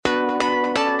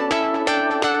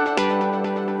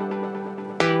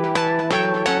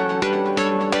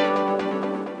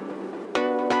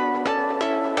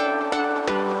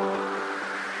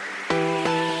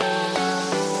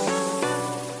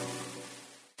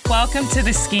Welcome to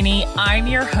The Skinny. I'm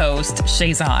your host,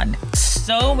 Shazan.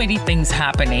 So many things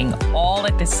happening all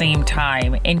at the same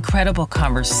time. Incredible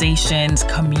conversations,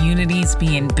 communities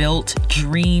being built,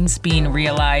 dreams being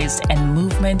realized, and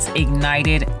movements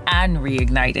ignited and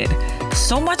reignited.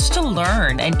 So much to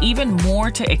learn and even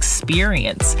more to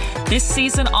experience. This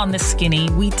season on The Skinny,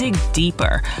 we dig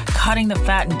deeper, cutting the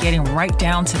fat and getting right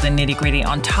down to the nitty-gritty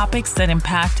on topics that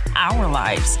impact our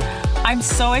lives. I'm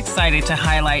so excited to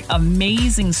highlight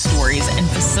amazing stories and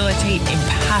facilitate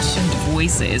impassioned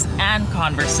voices and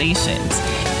conversations,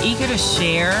 eager to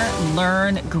share,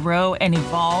 learn, grow, and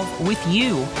evolve with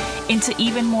you into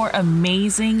even more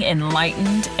amazing,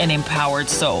 enlightened, and empowered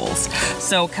souls.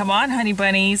 So come on, honey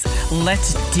bunnies,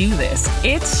 let's do this.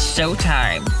 It's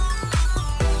showtime.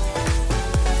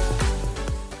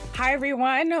 Hi,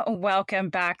 everyone. Welcome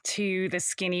back to The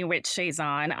Skinny with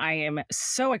Shazan. I am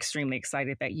so extremely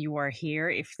excited that you are here.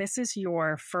 If this is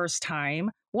your first time,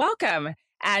 welcome.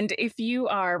 And if you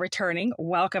are returning,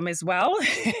 welcome as well.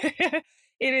 It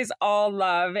is all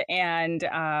love, and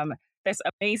this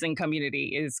amazing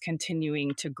community is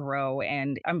continuing to grow,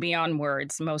 and I'm beyond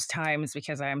words most times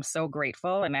because I am so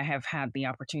grateful, and I have had the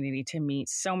opportunity to meet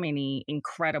so many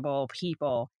incredible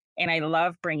people. And I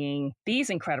love bringing these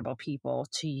incredible people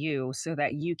to you so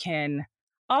that you can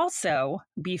also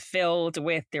be filled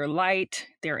with their light,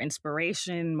 their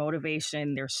inspiration,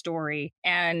 motivation, their story,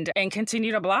 and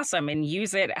continue to blossom and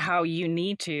use it how you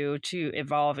need to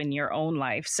evolve in your own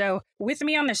life. So with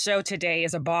me on the show today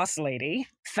is a boss lady,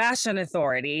 fashion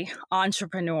authority,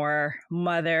 entrepreneur,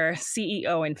 mother,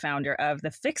 CEO, and founder of the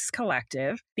FIXX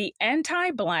Collective, the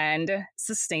anti-bland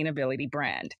sustainability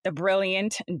brand, the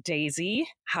brilliant Daisy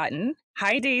Hutton.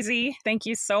 Hi, Daisy. Thank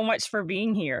you so much for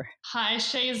being here. Hi,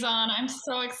 Shazan. I'm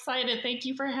so excited. Thank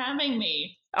you for having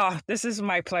me. Oh, this is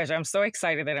my pleasure. I'm so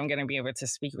excited that I'm going to be able to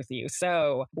speak with you.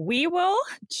 So we will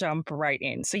jump right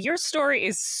in. So your story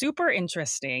is super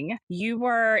interesting. You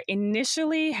were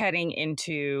initially heading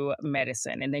into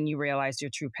medicine, and then you realized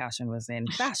your true passion was in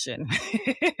fashion.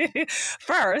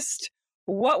 First,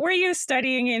 what were you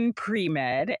studying in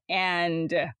pre-med,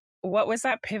 and what was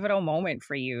that pivotal moment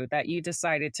for you that you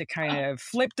decided to kind of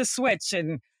flip the switch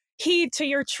and heed to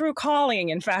your true calling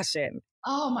in fashion?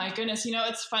 Oh my goodness. You know,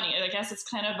 it's funny. I guess it's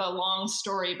kind of a long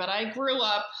story, but I grew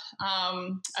up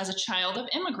as a child of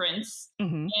immigrants.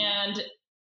 Mm-hmm. And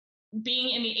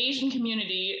being in the Asian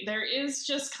community, there is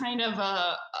just kind of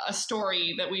a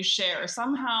story that we share.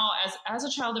 Somehow, as a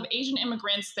child of Asian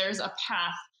immigrants, there's a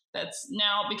path that's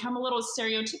now become a little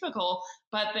stereotypical,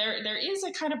 but there is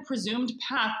a kind of presumed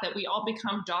path that we all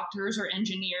become doctors or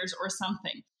engineers or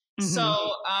something. Mm-hmm.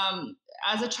 So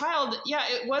as a child, yeah,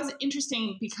 it was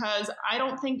interesting because I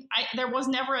don't think there was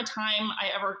never a time I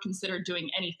ever considered doing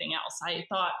anything else. I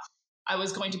thought I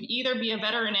was going to either be a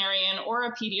veterinarian or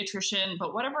a pediatrician,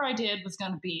 but whatever I did was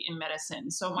going to be in medicine.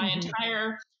 So my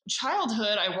entire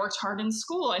childhood, I worked hard in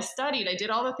school. I studied. I did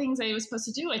all the things I was supposed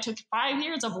to do. I took 5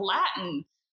 years of Latin.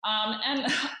 And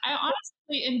I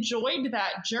honestly enjoyed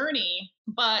that journey.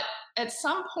 But at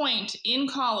some point in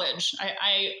college,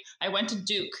 I went to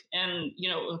Duke, and, you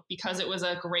know, because it was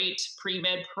a great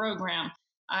pre-med program,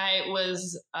 I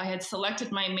had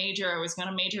selected my major. I was going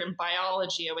to major in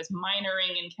biology. I was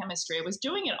minoring in chemistry. I was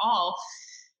doing it all.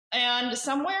 And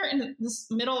somewhere in this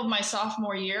middle of my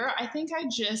sophomore year, I think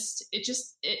it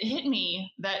hit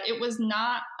me that it was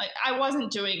not, I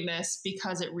wasn't doing this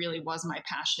because it really was my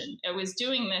passion. I was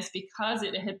doing this because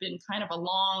it had been kind of a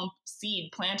long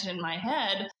seed planted in my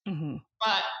head. Mm-hmm.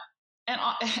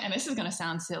 And this is going to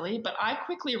sound silly, but I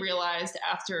quickly realized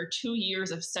after 2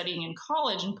 years of studying in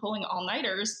college and pulling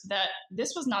all-nighters that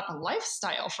this was not the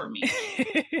lifestyle for me.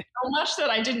 So much that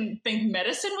I didn't think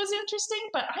medicine was interesting,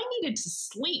 but I needed to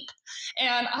sleep.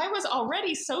 And I was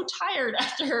already so tired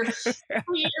after 2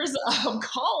 years of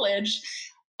college,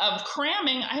 of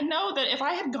cramming. I know that if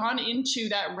I had gone into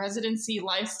that residency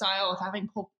lifestyle of having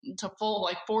to full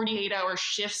 48-hour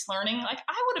shifts learning,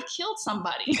 I would have killed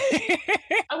somebody.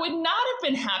 I would not have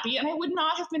been happy, and I would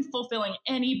not have been fulfilling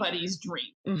anybody's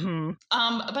dream. Mm-hmm.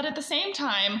 But at the same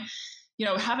time, you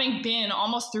know, having been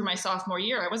almost through my sophomore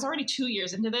year, I was already 2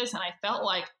 years into this, and I felt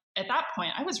like at that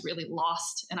point I was really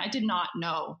lost, and I did not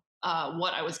know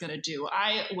what I was going to do.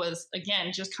 I was,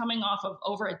 again, just coming off of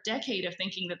over a decade of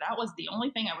thinking that was the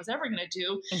only thing I was ever going to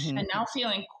do, and now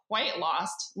feeling quite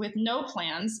lost with no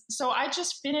plans. So I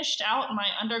just finished out my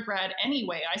undergrad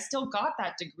anyway. I still got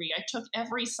that degree. I took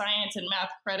every science and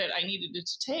math credit I needed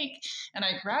to take, and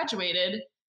I graduated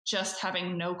just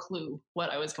having no clue what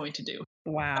I was going to do.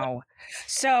 Wow.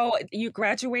 So you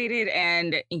graduated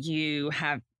and you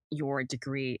have your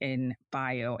degree in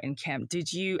bio and chem,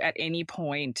 did you at any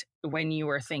point when you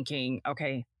were thinking,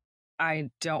 okay, I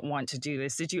don't want to do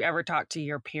this, did you ever talk to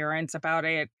your parents about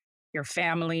it, your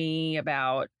family,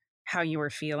 about how you were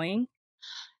feeling?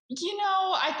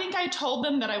 I think I told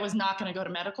them that I was not going to go to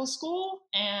medical school,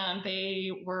 and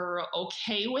they were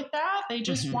okay with that. They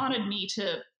just Hmm. wanted me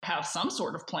to have some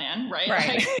sort of plan, right?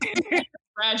 Right. I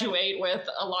graduate with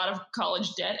a lot of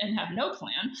college debt and have no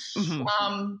plan.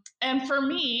 Hmm. And for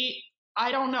me,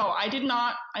 I don't know.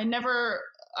 I never,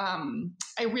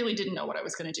 I really didn't know what I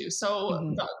was going to do. So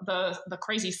Hmm. the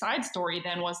crazy side story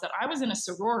then was that I was in a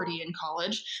sorority in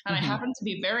college, and I Hmm. happened to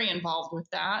be very involved with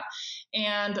that.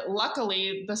 And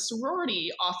luckily, the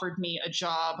sorority offered me a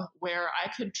job where I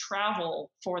could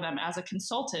travel for them as a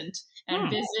consultant and Hmm.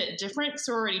 visit different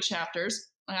sorority chapters.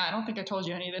 I don't think I told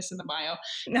you any of this in the bio.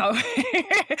 No.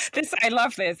 I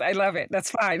love this. I love it.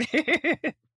 That's fine.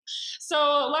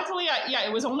 So luckily, yeah,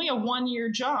 it was only a 1 year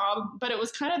job, but it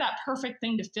was kind of that perfect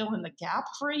thing to fill in the gap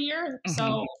for a year. Hmm.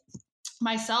 So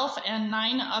myself and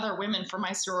 9 other women from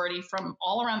my sorority from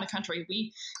all around the country,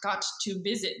 we got to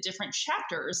visit different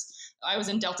chapters. I was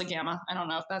in Delta Gamma. I don't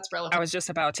know if that's relevant. I was just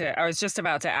about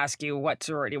to ask you what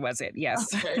sorority was it?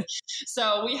 Yes. Okay.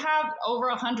 So we have over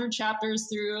 100 chapters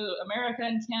through America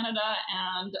and Canada.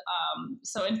 And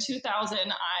so in 2000,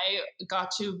 I got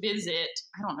to visit,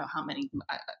 I don't know how many,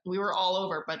 we were all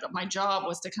over, but my job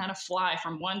was to kind of fly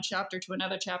from one chapter to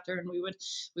another chapter. And we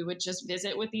would just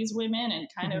visit with these women and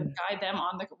kind of Hmm. guide them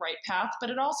on the right path.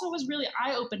 But it also was really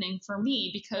eye opening for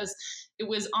me because it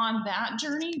was on that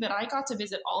journey that I got to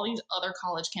visit all these other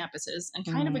college campuses and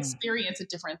kind of Mm. experience a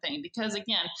different thing. Because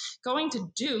again, going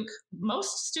to Duke,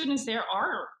 most students there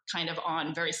are kind of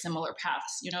on very similar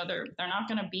paths. They're not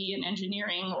going to be in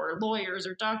engineering or lawyers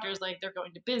or doctors. Like, they're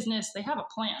going to business. They have a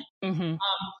plan. Mhm.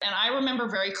 And I remember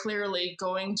very clearly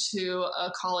going to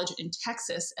a college in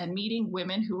Texas and meeting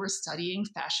women who were studying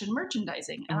fashion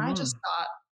merchandising. And I just Mm. thought,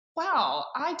 wow,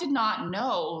 I did not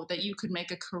know that you could make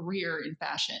a career in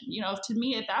fashion. To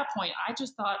me at that point, I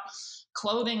just thought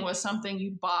clothing was something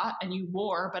you bought and you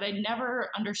wore, but I never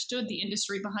understood the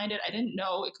industry behind it. I didn't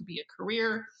know it could be a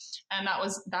career. And that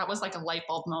was like a light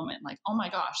bulb moment. Like, oh my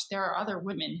gosh, there are other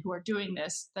women who are doing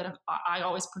this that I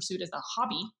always pursued as a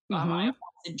hobby. I Mhm.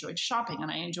 enjoyed shopping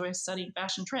and I enjoy studying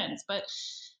fashion trends, but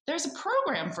there's a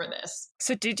program for this.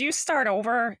 So did you start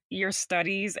over your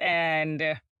studies and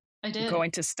I go did.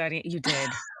 into study you did?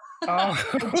 Oh.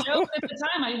 I joked at the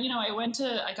time.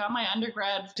 I got my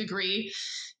undergrad degree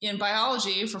in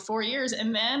biology for 4 years,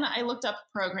 and then I looked up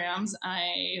programs.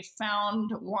 I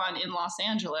found one in Los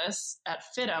Angeles at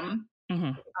FITM.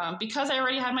 Mhm. Because I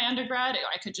already had my undergrad,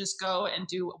 I could just go and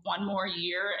do one more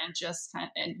year and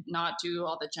and not do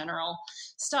all the general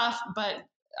stuff. But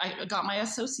I got my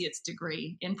associate's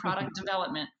degree in product Mhm.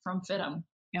 development from FITM.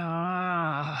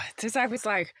 Ah, just I was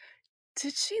like,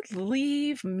 "Did she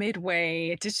leave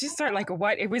midway? Did she start like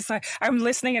what?" It was like I'm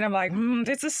listening and I'm like, "Hmm,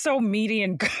 this is so meaty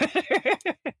and good."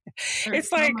 There's It's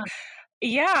so like much.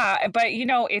 yeah, but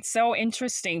it's so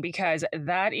interesting because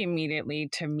that immediately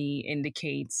to me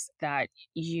indicates that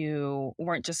you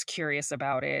weren't just curious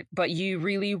about it, but you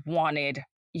wanted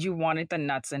the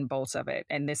nuts and bolts of it.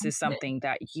 And this is something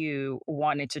that you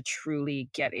wanted to truly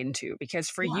get into because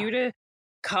for Yeah. you to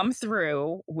come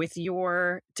through with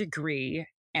your degree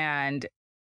and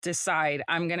decide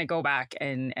I'm going to go back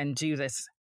and do this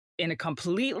in a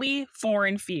completely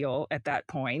foreign field at that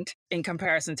point in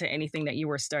comparison to anything that you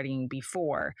were studying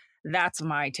before. That's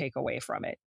my takeaway from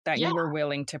it, that Yeah. you were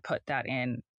willing to put that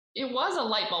in. It was a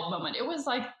light bulb moment. It was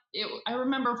like I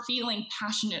remember feeling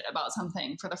passionate about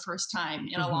something for the first time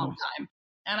in a long Mhm. time.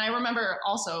 And I remember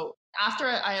also after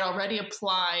I had already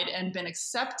applied and been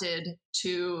accepted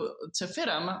to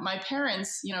FITM, my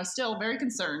parents, still very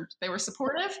concerned. They were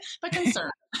supportive but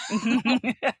concerned.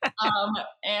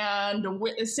 And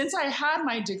since I had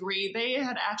my degree, they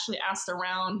had actually asked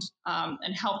around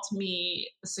and helped me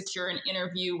secure an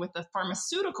interview with the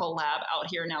pharmaceutical lab out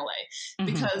here in LA Mhm.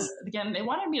 because, again, they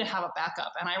wanted me to have a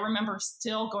backup. And I remember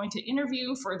still going to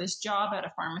interview for this job at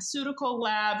a pharmaceutical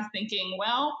lab, thinking,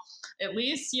 well, at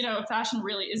least if fashion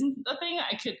really isn't the thing,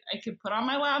 I could put on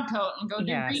my lab coat and go do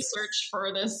Yes. research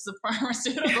for this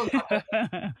pharmaceutical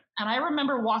company. And I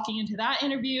remember walking into that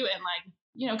interview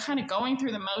and kind of going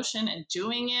through the motion and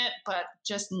doing it, but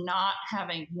just not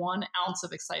having 1 ounce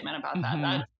of excitement about that.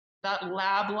 Mhm. That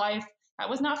lab life, that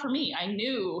was not for me. I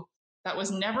knew that was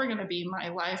never going to be my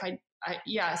life.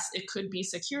 Yes, it could be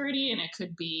security and it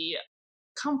could be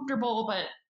comfortable, but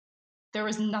there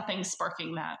was nothing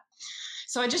sparking that.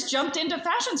 So I just jumped into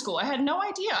fashion school. I had no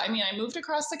idea. I mean, I moved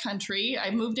across the country.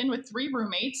 I moved in with 3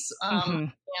 roommates, Hmm.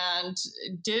 and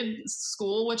did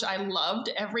school, which I loved.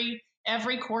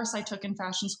 Every course I took in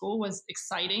fashion school was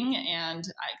exciting, and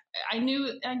I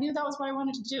knew that was what I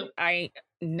wanted to do. I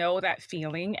know that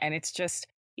feeling, and it just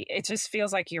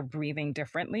feels like you're breathing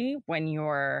differently when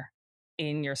you're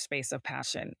in your space of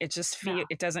passion. Yeah,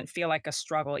 It doesn't feel like a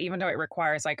struggle, even though it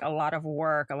requires like a lot of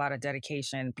work, a lot of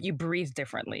dedication. You breathe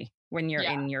differently when you're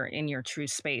yeah. in your true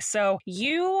space. So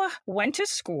you went to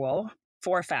school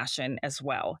for fashion as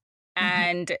well. Mhm.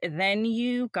 And then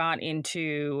you got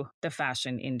into the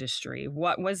fashion industry.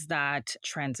 What was that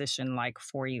transition like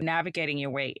for you, navigating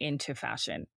your way into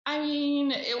fashion? I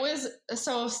mean, it was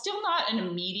so still not an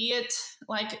immediate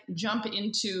like jump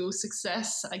into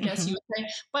success, I guess you Mhm. would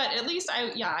say. But at least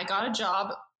I got a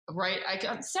job, right? I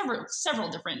got several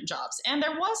different jobs, and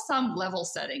there was some level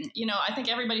setting. I think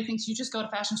everybody thinks you just go to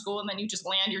fashion school and then you just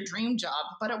land your dream job,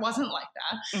 but it wasn't like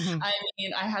that. Mhm. I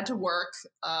mean, I had to work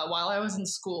while I was in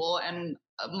school, and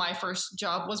my first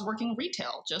job was working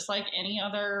retail, just like any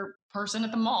other person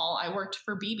at the mall. I worked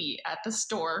for BB at the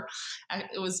store.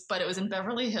 But it was in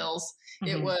Beverly Hills.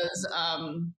 It Mhm.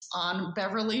 was on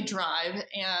Beverly Drive,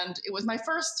 and it was my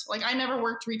first. Like, I never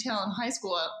worked retail in high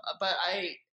school, but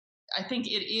I think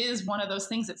it is one of those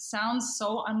things that sounds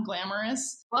so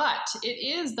unglamorous, but it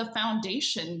is the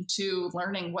foundation to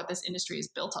learning what this industry is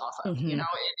built off of. Mhm.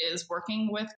 It is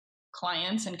working with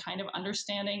clients and kind of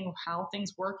understanding how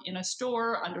things work in a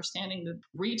store, understanding that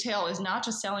retail is not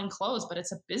just selling clothes, but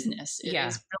it's a business. It Yeah.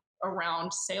 is built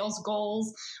around sales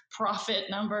goals, profit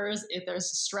numbers. If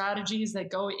there's strategies that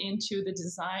go into the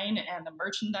design and the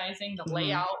merchandising, the Mhm.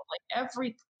 layout, like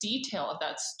every detail of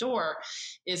that store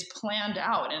is planned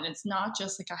out, and it's not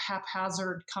just like a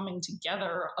haphazard coming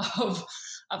together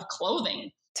of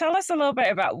clothing. Tell us a little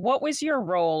bit about what was your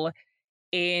role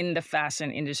in the fashion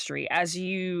industry as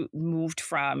you moved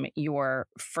from your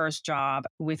first job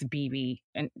with BB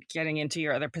and getting into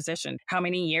your other position? How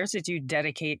many years did you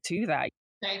dedicate to that?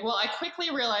 Okay, well, I quickly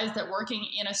realized that working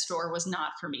in a store was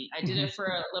not for me. I did Mhm. it for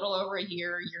a little over a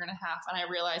year and a half, and I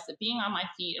realized that being on my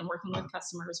feet and working with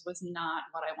customers was not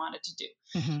what I wanted to do.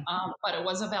 Mhm. But it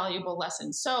was a valuable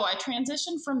lesson. So I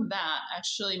transitioned from that,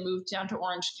 actually moved down to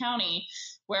Orange County,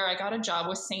 where I got a job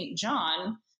with St.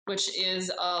 John, which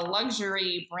is a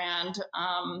luxury brand.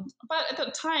 But at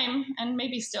the time, and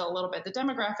maybe still a little bit, the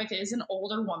demographic is an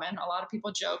older woman. A lot of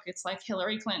people joke it's like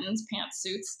Hillary Clinton's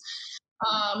pantsuits.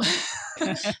 Um,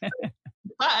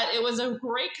 but it was a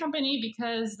great company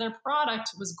because their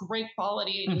product was great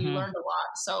quality and you Mhm. learned a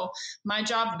lot. So my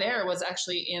job there was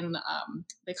actually in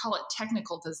they call it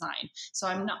technical design. So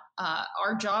I'm not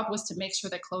our job was to make sure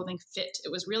that clothing fit.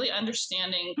 It was really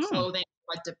understanding Mm. clothing,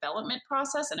 a development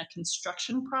process and a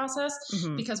construction process,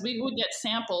 Mhm. because we would get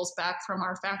samples back from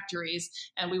our factories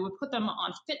and we would put them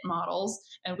on fit models,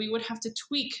 and we would have to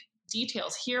tweak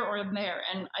details here or there.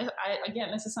 And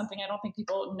again, this is something I don't think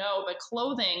people know, but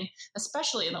clothing,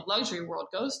 especially in the luxury world,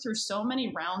 goes through so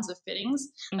many rounds of fittings.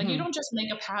 Like, you Mhm. don't just make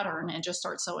a pattern and just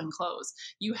start sewing clothes.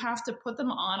 You have to put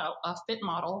them on a fit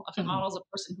model. A fit Mhm. model is a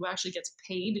person who actually gets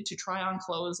paid to try on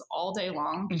clothes all day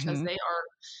long, because Mhm. they are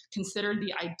considered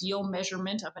the ideal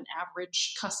measurement of an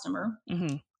average customer.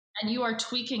 Mhm. And you are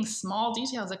tweaking small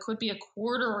details. It could be a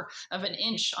quarter of an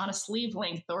inch on a sleeve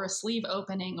length or a sleeve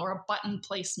opening or a button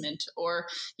placement, or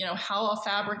how a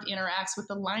fabric interacts with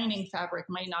the lining fabric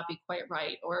might not be quite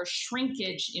right, or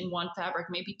shrinkage in one fabric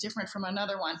may be different from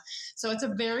another one. So it's a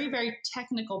very, very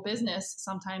technical business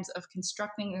sometimes of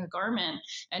constructing a garment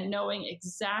and knowing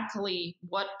exactly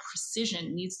what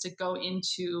precision needs to go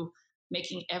into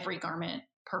making every garment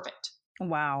perfect.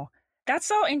 Wow. That's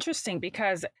so interesting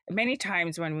because many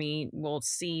times when we will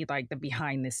see like the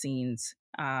behind the scenes,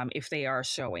 if they are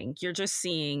showing, you're just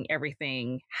seeing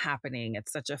everything happening at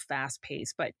such a fast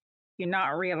pace, but you're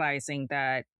not realizing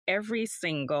that every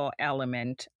single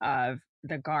element of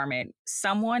the garment,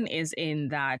 someone is in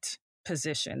that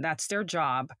position. That's their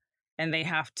job. And they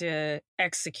have to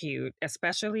execute,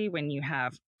 especially when you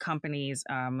have companies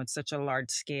with such a large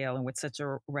scale and with such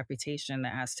a reputation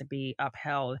that has to be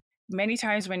upheld. Many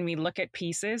times when we look at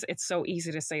pieces, it's so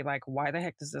easy to say, like, why the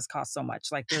heck does this cost so much?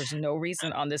 Like, there's no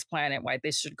reason on this planet why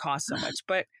this should cost so much.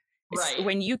 But it's Right.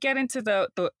 when you get into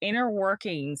the inner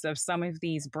workings of some of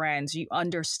these brands, you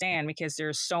understand because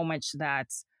there's so much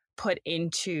that's put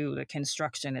into the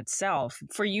construction itself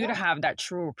for you to Yeah. have that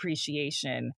true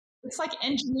appreciation. It's like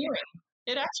engineering.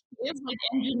 It actually is like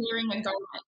engineering a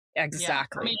garment. Yeah. I mean,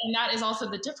 Exactly. and that is also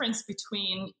the difference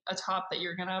between a top that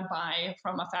you're going to buy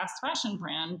from a fast fashion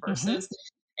brand Hmm. versus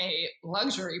a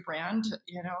luxury brand,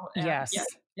 and yes, Yes.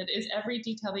 it is every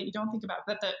detail that you don't think about.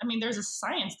 But there's a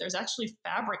science. There's actually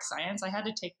fabric science. I had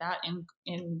to take that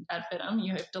in at FITM.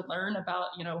 You have to learn about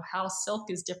how silk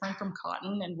is different from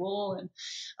cotton and wool and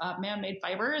man-made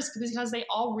fibers because they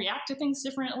all react to things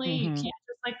differently. You can't Hmm.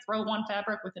 just like throw one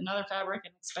fabric with another fabric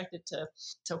and expect it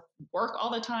to work all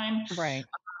the time. Right.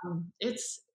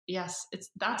 It's yes,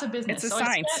 that's a It's business. a So I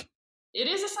science. spent. It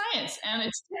is a science, and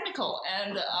it's technical,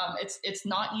 and it's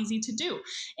not easy to do,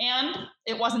 and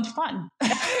it wasn't fun.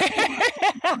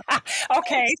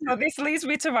 Okay, so this leads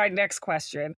me to my next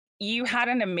question. You had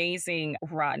an amazing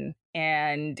run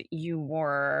and you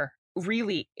were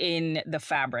really in the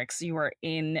fabrics, you were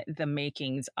in the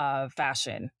makings of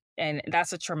fashion. And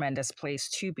that's a tremendous place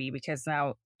to be because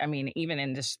now, I mean, even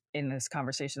in this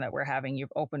conversation that we're having,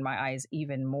 you've opened my eyes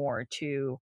even more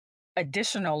to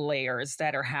additional layers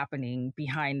that are happening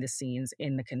behind the scenes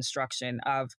in the construction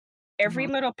of every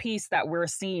Mhm. little piece that we're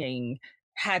seeing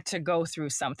had to go through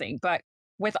something. But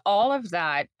with all of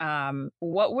that,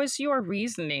 what was your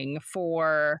reasoning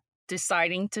for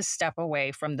deciding to step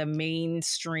away from the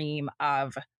mainstream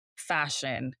of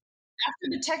fashion? After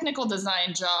the technical design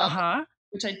Uh job, huh.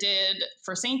 which I did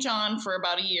for St. John for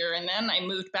about a year, and then I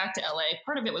moved back to LA.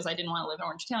 Part of it was I didn't want to live in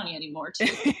Orange County anymore,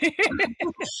 too.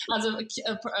 As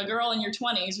a girl in your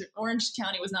 20s, Orange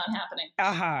County was not happening.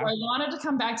 Uh So huh. I wanted to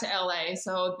come back to LA.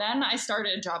 So then I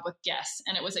started a job with Guess,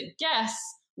 and it was at Guess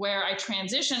where I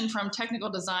transitioned from technical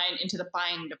design into the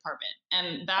buying department.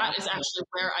 And that is Oh. actually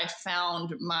where I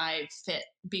found my fit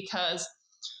because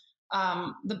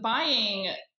the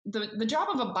buying the job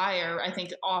of a buyer, I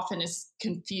think, often is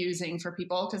confusing for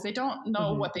people because they don't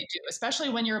know Hmm. what they do, especially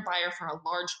when you're a buyer for a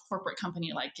large corporate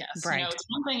company like Guess. Right. It's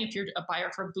one thing if you're a buyer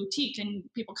for a boutique and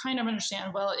people kind of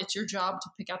understand, well, it's your job to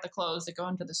pick out the clothes that go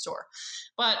into the store.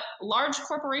 But large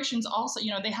corporations also,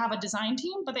 they have a design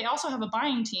team, but they also have a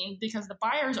buying team because the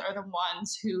buyers are the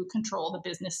ones who control the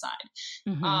business side.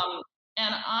 Hmm. Um,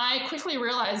 and I quickly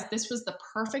realized this was the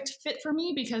perfect fit for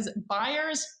me because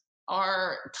buyers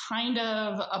are kind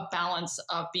of a balance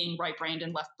of being right brained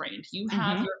and left brained. You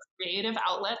have Hmm. your creative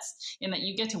outlets in that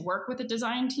you get to work with the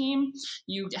design team,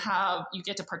 you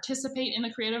get to participate in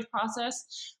the creative process,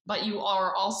 but you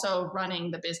are also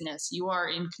running the business. You are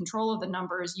in control of the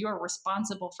numbers. You are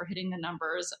responsible for hitting the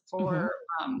numbers Hmm. for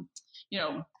you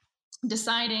know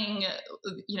deciding,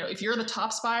 if you're the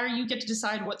tops buyer, you get to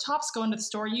decide what tops go into the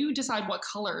store. You decide what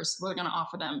colors we're going to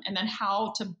offer them and then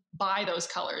how to buy those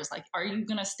colors. Like, are you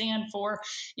going to stand for,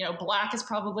 black is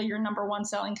probably your number one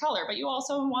selling color, but you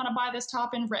also want to buy this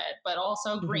top in red, but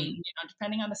also green, Hmm.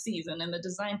 depending on the season and the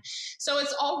design. So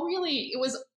it's all really, it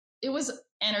was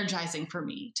energizing for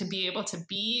me to be able to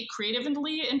be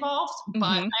creatively involved,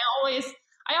 but Hmm.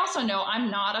 I also know I'm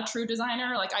not a true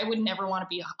designer. Like, I would never want to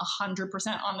be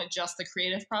 100% on just the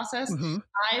creative process. Hmm.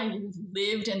 I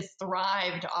lived and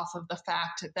thrived off of the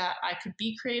fact that I could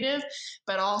be creative,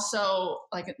 but also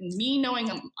like me knowing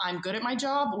I'm good at my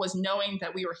job was knowing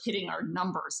that we were hitting our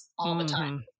numbers all the time.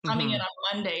 Hmm. Coming in Hmm. on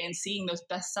Monday and seeing those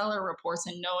bestseller reports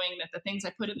and knowing that the things I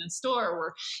put in the store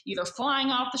were either flying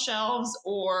off the shelves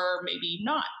or maybe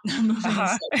not moving.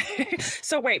 Uh-huh. So,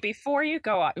 So wait, before you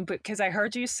go on, because I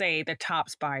heard you say the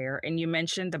tops buyer and you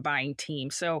mentioned the buying team.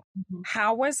 So mhm.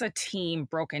 how was a team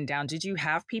broken down? Did you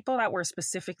have people that were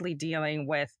specifically dealing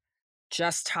with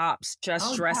just tops, just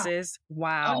Oh, yeah. dresses? Oh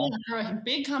Wow. yeah, for a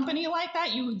big company like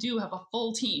that, you do have a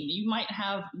full team. You might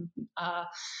have uh,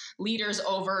 leaders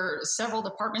over several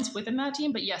departments within that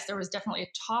team, but yes, there was definitely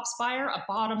a tops buyer, a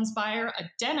bottoms buyer, a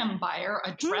denim buyer,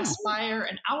 a Hmm. dress buyer,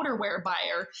 an outerwear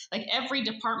buyer. Like, every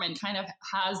department kind of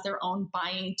has their own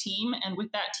buying team, and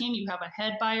with that team, you have a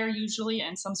head buyer usually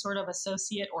and some sort of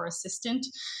associate or assistant,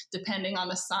 depending on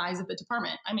the size of the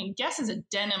department. I mean, Guess is a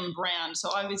denim brand, so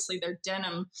obviously their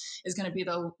denim is going to be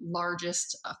the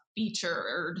largest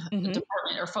featured Hmm.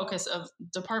 department or focus of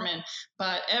department,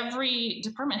 but every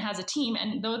department has a team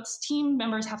and those team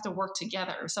members have to work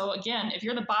together. So again, if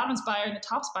you're the bottoms buyer and the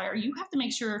tops buyer, you have to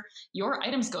make sure your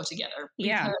items go together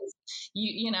Yeah. because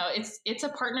it's a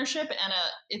partnership, and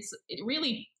it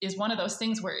really is one of those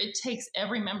things where it takes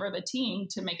every member of the team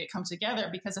to make it come together,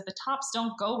 because if the tops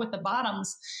don't go with the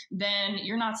bottoms, then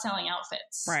you're not selling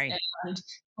outfits. Right. And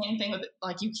same thing with,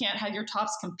 like, you can't have your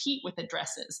tops compete with the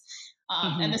dresses.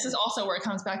 And Hmm. this is also where it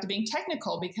comes back to being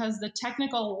technical, because the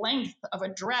technical length of a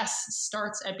dress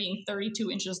starts at being 32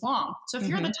 inches long. So if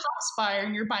you're the Hmm. top buyer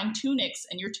and you're buying tunics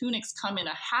and your tunics come in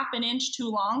a half an inch too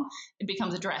long, it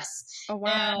becomes a dress. Oh,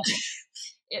 And wow.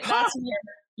 Huh. that's where,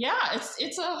 yeah,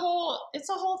 it's a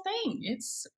whole thing.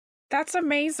 It's That's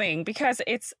amazing because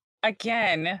it's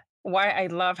again why I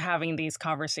love having these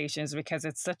conversations because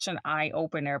it's such an eye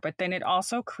opener, but then it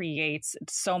also creates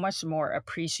so much more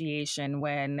appreciation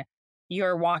when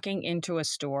you're walking into a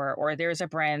store or there's a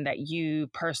brand that you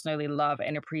personally love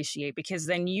and appreciate, because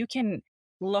then you can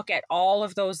look at all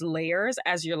of those layers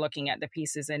as you're looking at the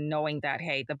pieces and knowing that,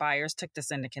 hey, the buyers took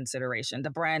this into consideration, the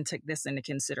brand took this into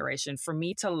consideration. For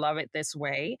me to love it this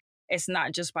way, it's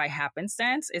not just by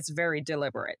happenstance, it's very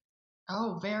deliberate.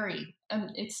 Oh, very.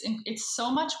 It's so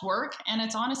much work, and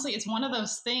it's honestly it's one of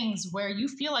those things where you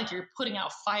feel like you're putting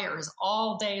out fires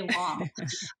all day long.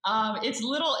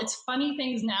 It's funny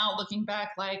things now looking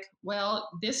back, like, well,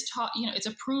 this top, it's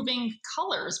approving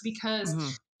colors because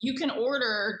Mhm. you can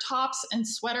order tops and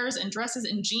sweaters and dresses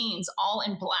and jeans all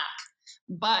in black,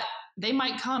 but they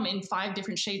might come in five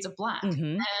different shades of black.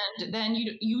 Mhm. And then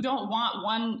you don't want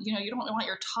one, you don't want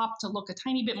your top to look a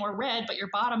tiny bit more red, but your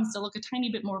bottoms to look a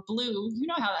tiny bit more blue. You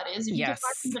know how that is. If you get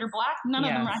five things Yes. that are black, none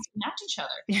of them Yes. actually match each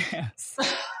Yes.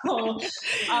 other. So,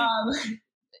 um,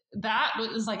 that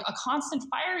was like a constant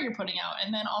fire you're putting out.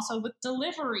 And then also with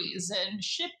deliveries and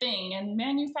shipping and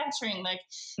manufacturing, like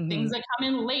things Mhm. that come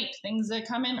in late, things that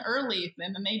come in early,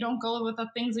 and then they don't go with the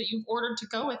things that you've ordered to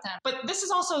go with them. But this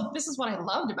is what I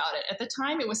loved about it. At the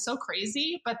time, it was so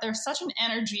crazy, but there's such an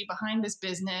energy behind this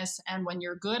business. And when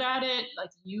you're good at it,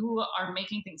 like you are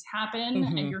making things happen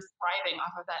and Mhm. you're thriving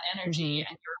off of that energy Mhm.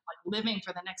 and you're like living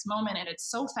for the next moment. And it's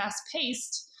so fast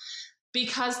paced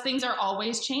because things are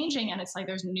always changing, and it's like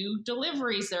there's new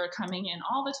deliveries that are coming in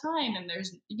all the time, and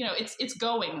there's it's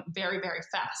going very, very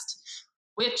fast,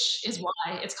 which is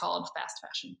why it's called fast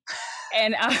fashion.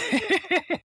 And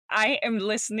I I am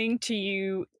listening to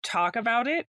you talk about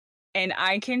it, and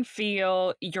I can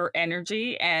feel your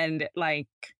energy and, like,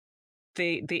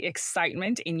 the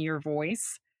excitement in your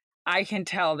voice. I can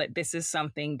tell that this is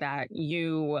something that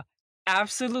you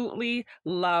absolutely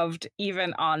loved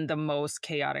even on the most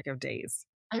chaotic of days.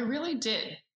 I really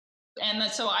did. And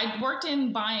so I worked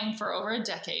in buying for over a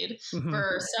decade Mhm.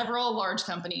 for several large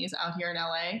companies out here in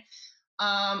LA.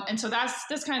 And so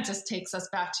this kind of just takes us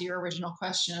back to your original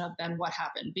question of then what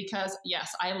happened. Because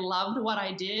yes, I loved what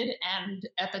I did. And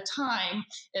at the time,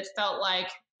 it felt like,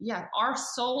 yeah, our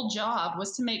sole job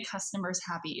was to make customers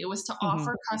happy. It was to Mhm.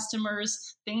 offer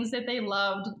customers things that they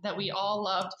loved, that we all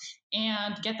loved,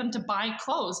 and get them to buy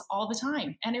clothes all the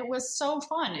time. And it was so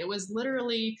fun. It was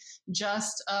literally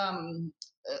just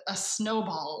a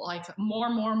snowball, like more.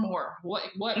 What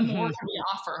more Mhm. can we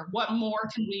offer? What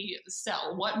more can we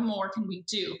sell? What more can we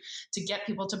do to get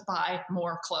people to buy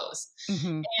more clothes?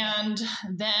 Mhm. And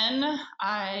then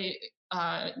I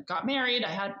got married.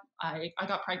 I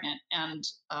got pregnant, and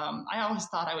I always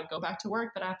thought I would go back to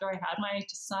work. But after I had my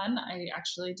son, I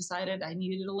actually decided I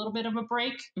needed a little bit of a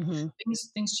break. Mhm.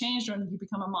 Things changed when you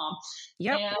become a mom,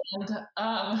 Yep.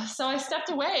 and so I stepped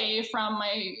away from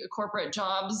my corporate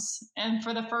jobs, and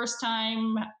for the first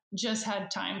time, just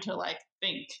had time to like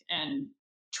think and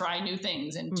try new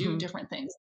things and do Mhm. different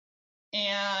things.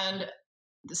 And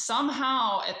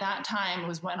somehow at that time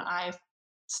was when I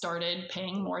started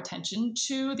paying more attention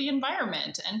to the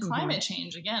environment and Mhm. climate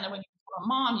change. Again, when you're a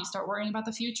mom, you start worrying about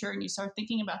the future and you start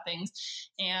thinking about things.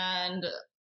 And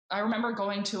I remember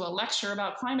going to a lecture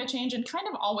about climate change and kind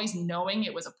of always knowing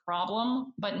it was a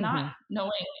problem, but not Mhm.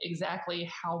 knowing exactly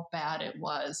how bad it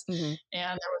was. Mhm.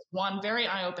 And there was one very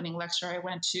eye opening lecture I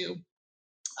went to,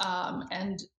 um,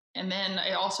 and and then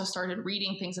I also started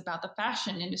reading things about the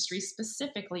fashion industry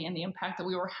specifically and the impact that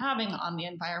we were having on the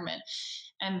environment.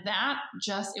 And that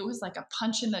just, it was like a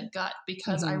punch in the gut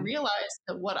because I Mhm. realized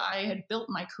that what I had built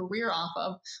my career off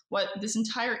of, what this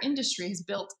entire industry has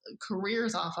built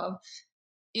careers off of,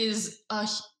 is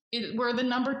we're the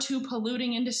number two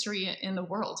polluting industry in the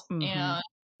world. Mhm.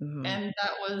 Mhm. And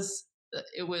that was,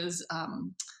 it was,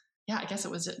 yeah, I guess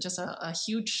it was just a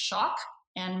huge shock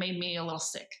and made me a little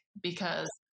sick because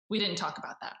we didn't talk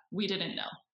about that. We didn't know.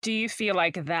 Do you feel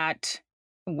like that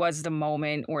was the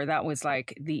moment or that was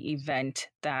like the event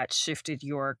that shifted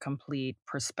your complete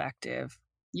perspective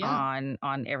Yeah,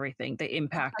 on everything, the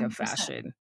impact of 100%.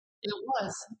 fashion?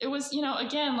 It was,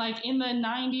 again, like in the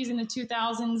 90s and the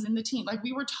 2000s and the teen, like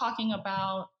we were talking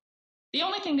about the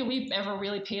only thing that we've ever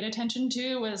really paid attention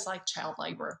to was like child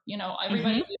labor.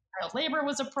 Everybody Mhm. knew child labor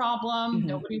was a problem. Mhm.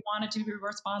 Nobody wanted to be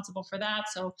responsible for that.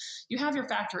 So you have your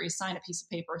factories sign a piece of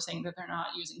paper saying that they're not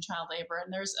using child labor,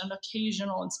 and there's an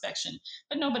occasional inspection,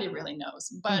 but nobody really knows.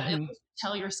 But at Mhm. least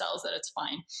tell yourselves that it's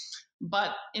fine.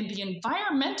 But in the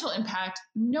environmental impact,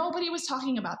 nobody was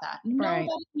talking about that. Right.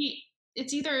 Nobody,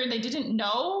 it's either they didn't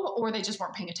know or they just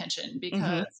weren't paying attention because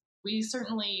Mhm.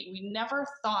 We never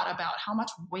thought about how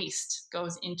much waste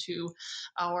goes into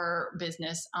our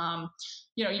business.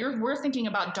 We're thinking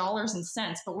about dollars and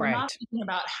cents, but we're not Right. thinking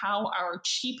about how our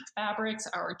cheap fabrics,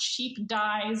 our cheap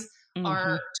dyes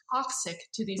are Hmm. toxic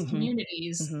to these Hmm.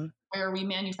 communities Hmm. where we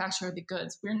manufacture the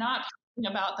goods. We're not talking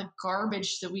about the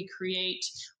garbage that we create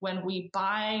when we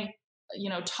buy,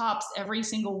 tops every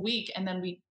single week and then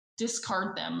we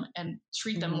discard them and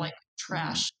treat them Hmm. like Hmm.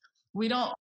 trash. We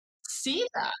don't see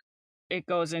that. It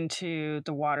goes into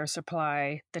the water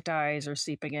supply. The dyes are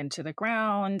seeping into the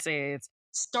ground. It's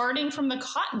Starting from the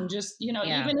cotton, just,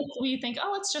 yeah, even if we think,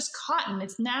 oh, it's just cotton,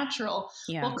 it's natural.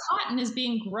 yeah. Well, cotton is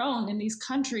being grown in these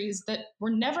countries that were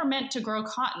never meant to grow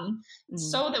cotton Mm,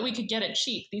 so that we could get it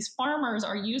cheap. These farmers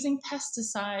are using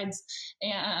pesticides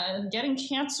and getting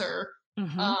cancer,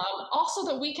 mhm. um, also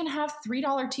that we can have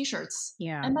 $3 t-shirts.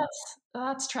 Yeah, And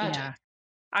that's tragic. yeah.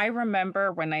 I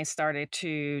remember when I started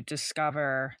to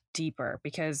discover deeper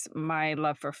because my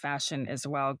love for fashion as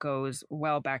well goes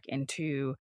well back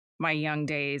into my young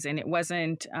days. And it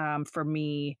wasn't for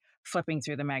me flipping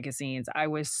through the magazines. I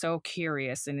was so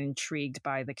curious and intrigued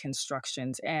by the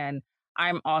constructions. And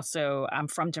I'm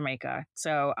from Jamaica.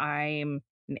 So I'm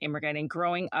an immigrant. And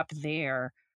growing up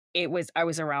there, I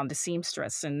was around the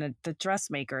seamstress and the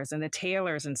dressmakers and the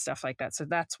tailors and stuff like that. So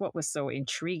that's what was so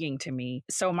intriguing to me.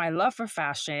 So my love for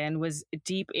fashion was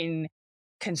deep in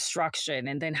construction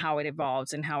and then how it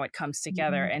evolves and how it comes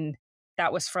together. Mhm. And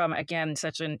that was from, again,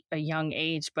 a young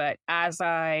age. But as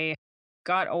I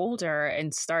got older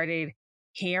and started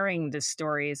hearing the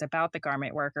stories about the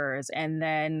garment workers and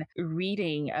then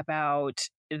reading about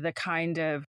the kind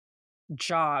of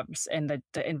jobs and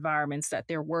the environments that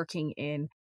they're working in,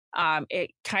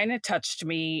 it kind of touched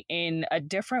me in a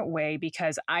different way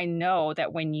because I know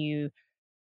that when you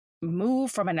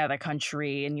move from another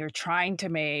country and you're trying to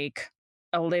make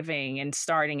a living and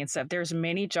starting and stuff, there's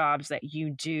many jobs that you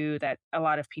do that a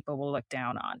lot of people will look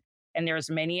down on. And there's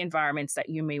many environments that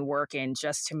you may work in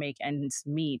just to make ends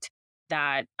meet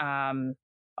that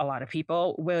a lot of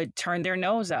people would turn their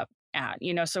nose up at.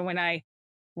 So when I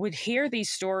would hear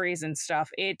these stories and stuff,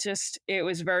 it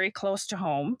was very close to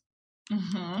home.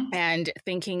 Mhm. And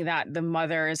thinking that the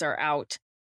mothers are out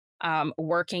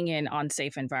working in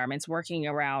unsafe environments, working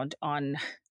around on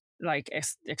like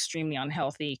extremely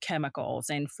unhealthy chemicals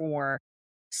and for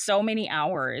so many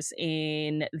hours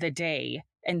in the day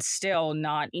and still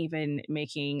not even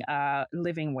making a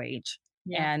living wage.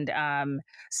 Yeah. And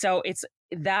so it's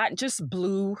that just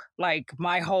blew like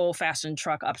my whole fashion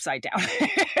truck upside down.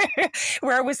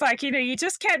 Where it was like, you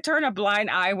just can't turn a blind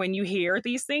eye when you hear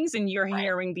these things and you're Right.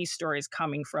 hearing these stories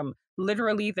coming from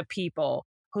literally the people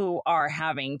who are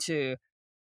having to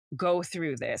go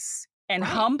through this and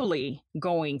Right. humbly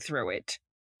going through it.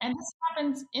 And this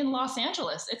happens in Los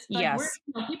Angeles. It's like Yes.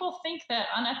 people think that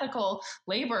unethical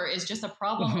labor is just a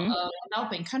problem Mhm. of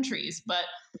developing countries, but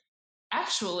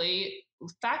actually,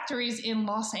 factories in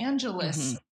Los Angeles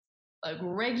Mhm.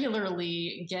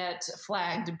 regularly get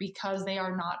flagged because they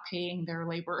are not paying their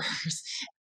laborers.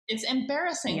 It's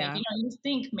embarrassing. Yeah. You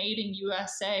think made in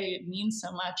USA means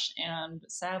so much, and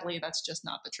sadly, that's just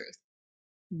not the truth.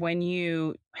 When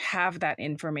you have that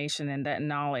information and that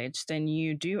knowledge, then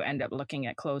you do end up looking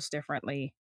at clothes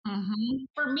differently.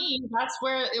 For me, that's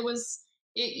where it was.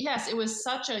 Yes, it was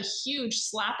such a huge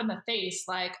slap in the face.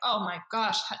 Like, oh my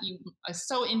gosh, you are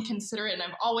so inconsiderate. And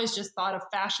I've always just thought of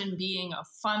fashion being a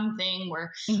fun thing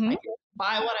where I Mhm. can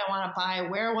buy what I want to buy,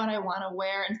 wear what I want to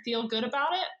wear, and feel good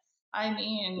about it. I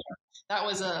mean, that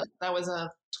was a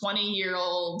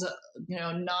 20-year-old,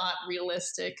 not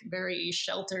realistic, very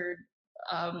sheltered,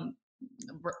 um,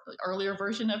 earlier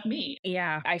version of me.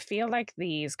 Yeah, I feel like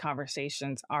these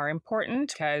conversations are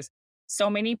important because so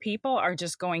many people are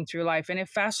just going through life, and if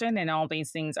fashion and all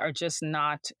these things are just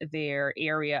not their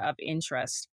area of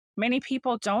interest, many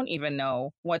people don't even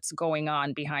know what's going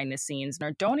on behind the scenes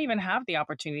or don't even have the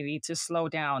opportunity to slow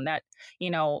down that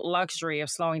luxury of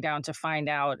slowing down to find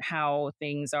out how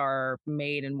things are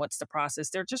made and what's the process.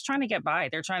 They're just trying to get by.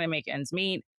 They're trying to make ends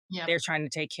meet. Yep. They're trying to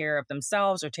take care of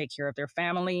themselves or take care of their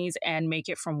families and make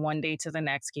it from one day to the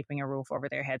next, keeping a roof over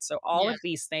their head. So all Yes. of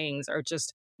these things are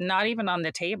just not even on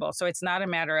the table. So it's not a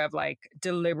matter of like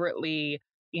deliberately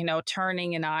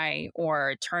turning an eye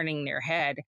or turning their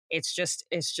head. It's just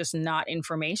not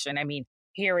information. I mean,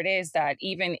 here it is that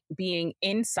even being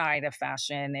inside of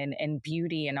fashion and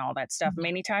beauty and all that stuff, Mhm.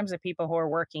 many times the people who are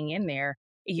working in there,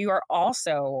 you are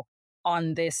also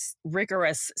on this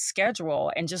rigorous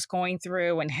schedule and just going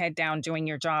through and head down doing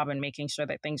your job and making sure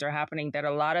that things are happening, that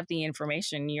a lot of the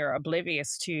information you're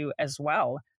oblivious to as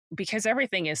well because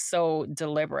everything is so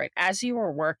deliberate as you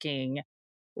are working.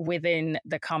 within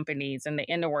the companies and the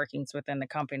inner workings within the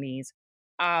companies,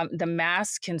 the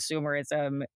mass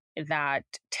consumerism that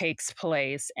takes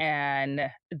place and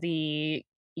the,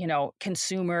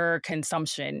 consumer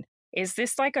consumption, is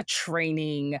this like a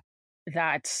training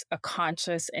that's a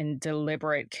conscious and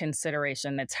deliberate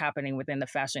consideration that's happening within the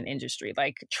fashion industry,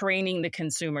 like training the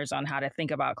consumers on how to think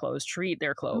about clothes, treat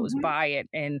their clothes, Mhm. buy it,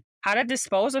 and how to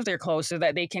dispose of their clothes so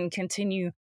that they can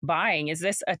continue buying? Is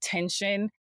this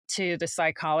attention to the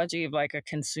psychology of like a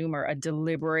consumer, a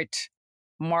deliberate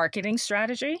marketing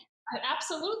strategy?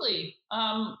 Absolutely.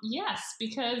 Yes,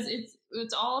 because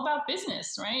it's all about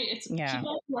business, right? It's Yeah.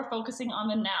 people who are focusing on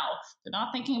the now. They're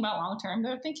not thinking about long term.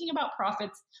 They're thinking about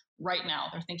profits right now.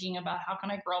 They're thinking about how can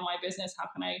I grow my business? How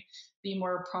can I be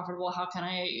more profitable? How can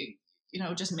I,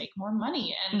 just make more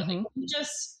money? And Mhm.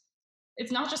 just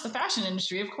it's not just the fashion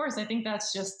industry, of course. I think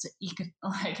that's just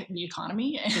like the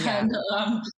economy Yeah.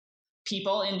 and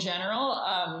people in general.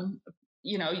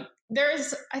 There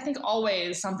is, I think,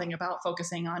 always something about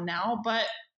focusing on now, but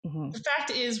Mhm. the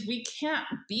fact is, we can't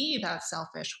be that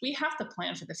selfish. We have to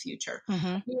plan for the future.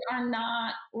 Mhm. We are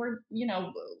not, or,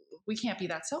 we can't be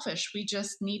that selfish. We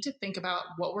just need to think about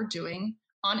what we're doing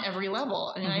on every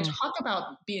level. And I Mhm. talk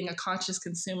about being a conscious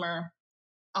consumer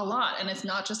a lot, and it's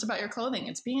not just about your clothing.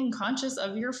 It's being conscious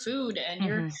of your food and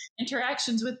your Mhm.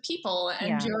 interactions with people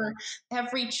and Yeah. your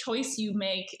every choice you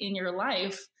make in your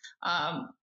life,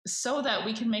 um, so that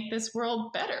we can make this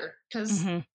world better, because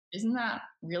Mhm. isn't that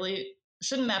really,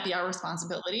 shouldn't that be our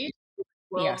responsibility?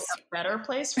 World Yes. a better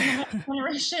place for the next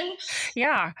generation?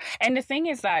 Yeah. And the thing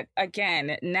is that,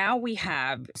 again, now we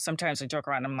have, sometimes I joke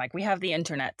around, I'm like, we have the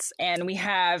internets and we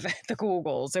have the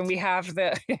Googles and we have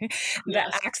the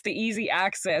Yes. the easy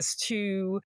access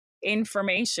to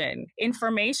information.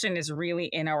 Information is really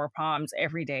in our palms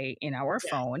every day in our Yeah.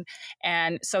 phone.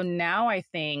 And so now I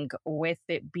think with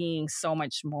it being so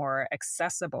much more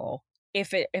accessible,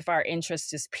 if our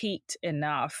interest is piqued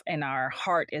enough and our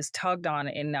heart is tugged on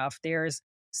enough, there's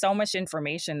so much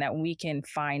information that we can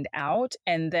find out.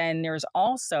 And then there's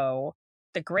also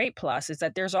the great plus is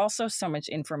that there's also so much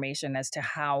information as to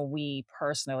how we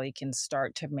personally can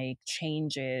start to make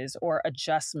changes or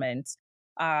adjustments,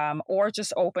 or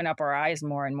just open up our eyes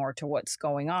more and more to what's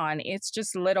going on. It's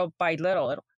just little by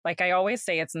little. Like I always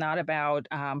say, it's not about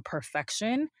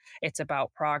perfection, it's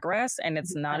about progress, and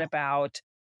it's not Yes. about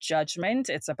judgment,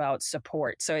 it's about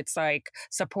support. So it's like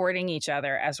supporting each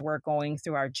other as we're going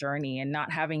through our journey and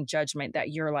not having judgment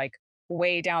that you're like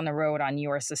way down the road on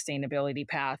your sustainability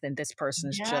path and this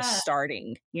person's just Yes.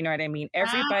 starting. You know what I mean?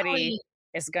 Everybody Exactly.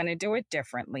 is going to do it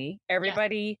differently. Yes.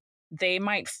 Everybody, they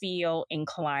might feel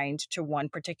inclined to one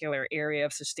particular area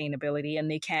of sustainability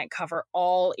and they can't cover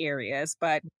all areas,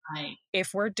 but Right.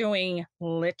 if we're doing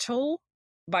little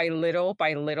by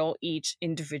little, each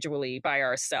individually by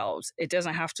ourselves, it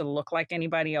doesn't have to look like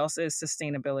anybody else's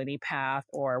sustainability path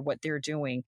or what they're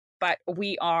doing, but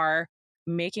we are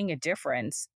making a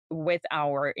difference with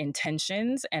our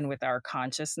intentions and with our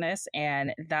consciousness.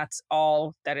 And that's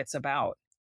all that it's about.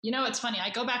 It's funny. I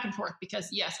go back and forth because,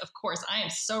 yes, of course, I am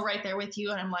so right there with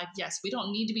you. And I'm like, yes, we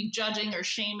don't need to be judging or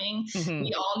shaming. Hmm.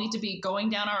 We all need to be going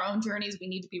down our own journeys. We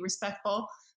need to be respectful.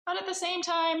 But at the same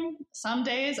time, some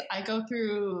days I go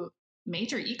through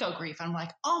major eco grief. I'm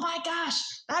like, oh my gosh,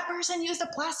 that person used a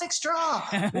plastic straw.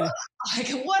 What,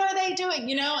 like, what are they doing?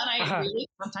 And I Uh-huh. really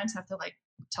sometimes have to like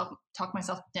talk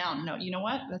myself down. No, you know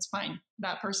what? That's fine.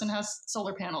 That person has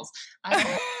solar panels.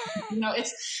 I don't.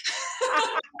 It's.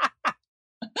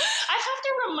 I have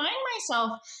to remind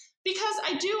myself because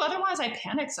I do. Otherwise, I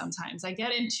panic sometimes. I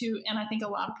get into, and I think a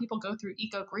lot of people go through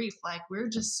eco grief. Like, we're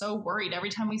just so worried every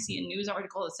time we see a news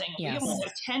article that's saying we only Yes.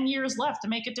 have 10 years left to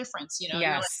make a difference. You're like,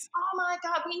 Yes. oh my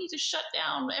God, we need to shut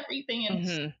down everything. And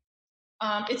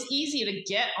Hmm. it's easy to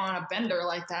get on a bender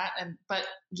like that. But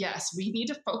yes, we need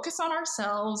to focus on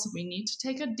ourselves. We need to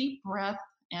take a deep breath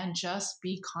and just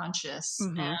be conscious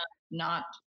and Hmm. not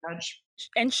judge.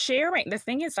 And sharing, the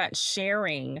thing is that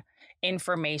sharing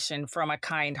information from a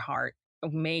kind heart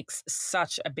makes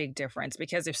such a big difference,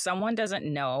 because if someone doesn't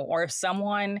know, or if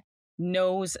someone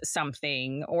knows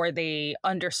something, or they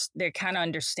kind of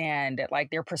understand it, like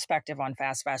their perspective on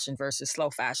fast fashion versus slow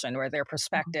fashion, or their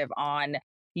perspective on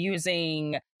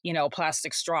using,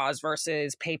 plastic straws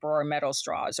versus paper or metal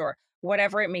straws, or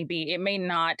whatever it may be, it may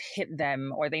not hit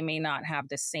them, or they may not have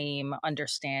the same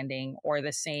understanding or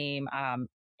the same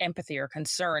empathy or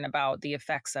concern about the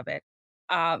effects of it.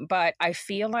 But I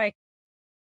feel like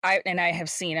I have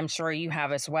seen, I'm sure you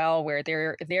have as well, where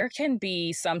there can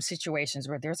be some situations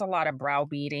where there's a lot of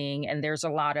browbeating and there's a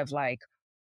lot of like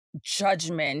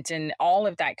judgment and all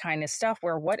of that kind of stuff,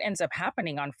 where what ends up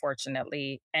happening,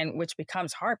 unfortunately, and which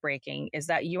becomes heartbreaking, is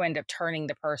that you end up turning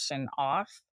the person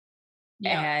off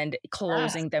Yeah. and Yes.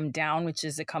 closing them down, which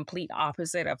is the complete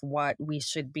opposite of what we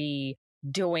should be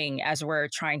doing as we're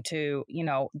trying to,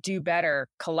 do better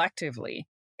collectively.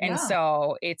 And Yeah.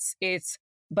 so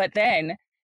but then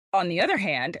on the other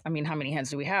hand, I mean, how many hands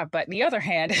do we have? But the other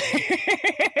hand,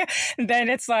 then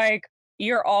it's like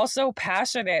you're also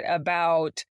passionate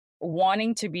about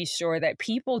wanting to be sure that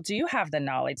people do have the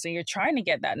knowledge. So you're trying to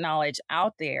get that knowledge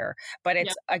out there, but Yeah.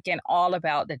 it's again all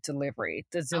about the delivery.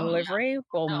 The Oh, yeah. delivery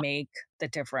will No. make the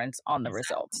difference on the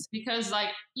Exactly. results. Because, like,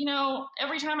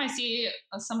 every time I see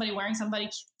somebody wearing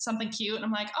something cute, and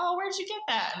I'm like, "Oh, where'd you get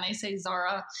that?" And they say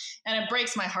Zara, and it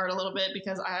breaks my heart a little bit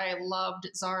because I loved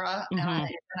Zara, and I Hmm.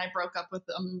 and I broke up with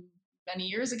them many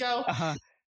years ago. Uh-huh.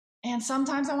 And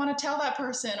sometimes I want to tell that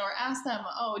person or ask them,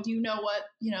 "Oh, do you know what,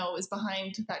 is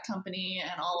behind that company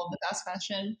and all of the fast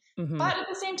fashion?" Hmm. But at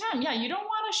the same time, yeah, you don't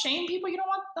want to shame people. You don't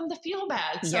want them to feel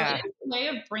bad. So Yeah. it's a way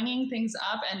of bringing things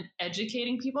up and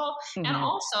educating people. And Hmm.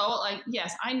 also, like,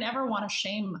 yes, I never want to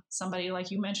shame somebody,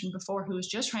 like you mentioned before, who is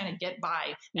just trying to get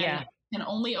by and Yeah. can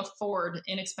only afford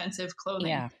inexpensive clothing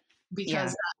Yeah.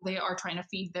 because Yeah. they are trying to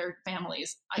feed their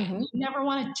families. Hmm. You never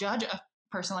want to judge a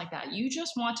person like that. You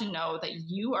just want to know that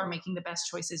you are making the best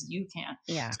choices you can.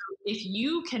 Yeah. So if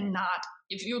you can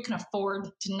afford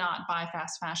to not buy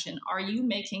fast fashion, are you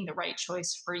making the right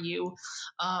choice for you?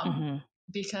 Um, Hmm.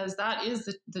 because that is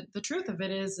the truth of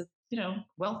it is,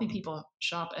 wealthy people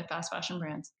shop at fast fashion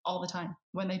brands all the time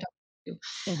when they don't do.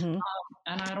 Hmm.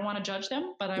 And I don't want to judge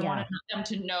them, but I want Yeah. them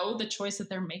to know the choice that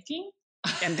they're making.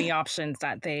 And the options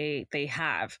that they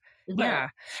have. Right. Yeah.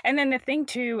 And then the thing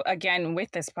too, again,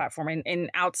 with this platform and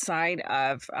outside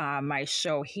of my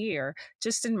show here,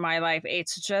 just in my life,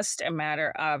 it's just a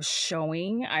matter of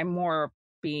showing. I'm more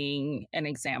being an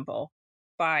example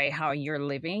by how you're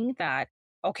living that,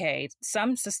 okay,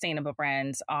 some sustainable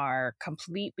brands are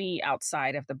completely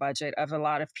outside of the budget of a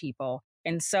lot of people.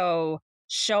 And so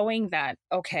showing that,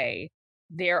 okay,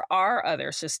 there are other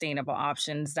sustainable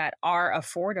options that are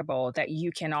affordable that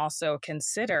you can also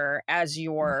consider as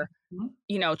you're,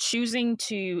 Mhm. choosing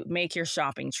to make your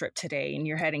shopping trip today and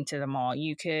you're heading to the mall.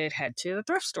 You could head to the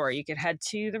thrift store, you could head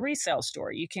to the resale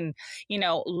store, you can,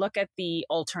 look at the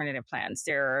alternative plans.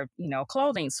 There are,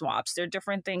 clothing swaps, there are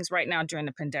different things right now during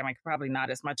the pandemic, probably not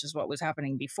as much as what was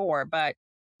happening before, but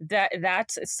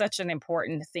that's such an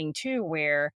important thing too,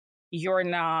 where you're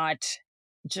not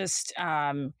just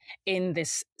in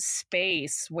this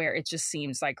space where it just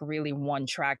seems like really one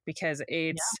track, because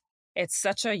Yeah. it's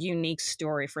such a unique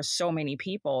story for so many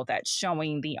people, that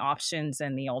showing the options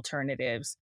and the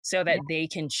alternatives so Yeah. that they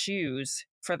can choose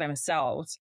for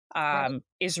themselves Right.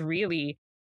 is really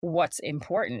what's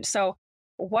important. So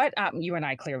what you and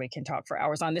I clearly can talk for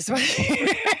hours on this one.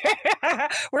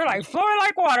 We're like flowing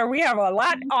like water. We have a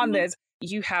lot on Mhm. this.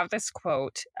 You have this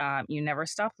quote, you never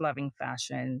stopped loving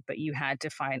fashion, but you had to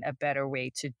find a better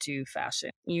way to do fashion.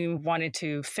 You wanted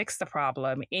to fix the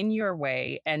problem in your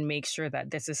way and make sure that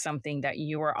this is something that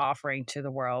you are offering to the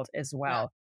world as Yeah.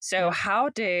 well. So, Yeah. how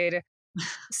did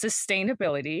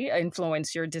sustainability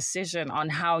influence your decision on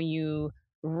how you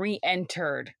re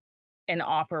entered and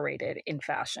operated in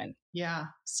fashion? Yeah.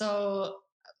 So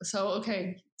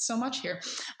okay, so much here.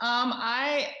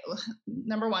 I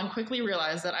number one quickly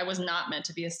realized that I was not meant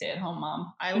to be a stay-at-home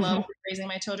mom. I loved Hmm. raising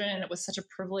my children, and it was such a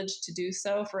privilege to do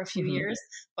so for a few Hmm. years.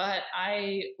 But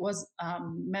I was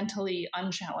mentally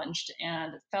unchallenged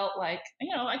and felt like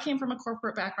I came from a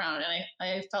corporate background, and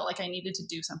I felt like I needed to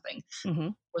do something. Hmm.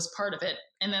 Was part of it.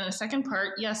 And then the second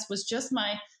part, yes, was just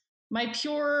my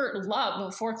pure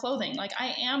love for clothing. Like, I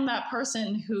am that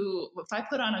person who, if I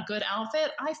put on a good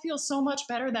outfit, I feel so much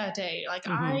better that day. Like,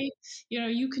 Hmm.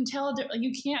 you can tell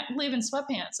you can't live in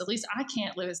sweatpants. At least I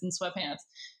can't live in sweatpants.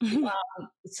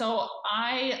 So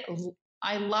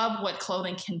I love what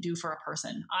clothing can do for a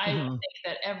person. I Hmm. think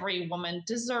that every woman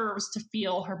deserves to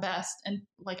feel her best, and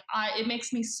like it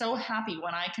makes me so happy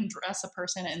when I can dress a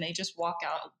person and they just walk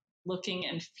out looking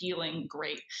and feeling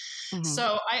great. Hmm.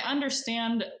 So I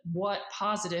understand what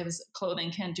positives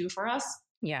clothing can do for us.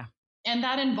 Yeah. And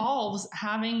that involves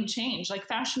having change. Like,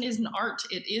 fashion is an art;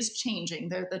 it is changing.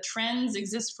 The trends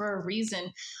exist for a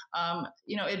reason.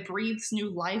 It breathes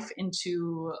new life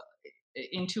into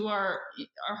our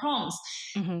homes.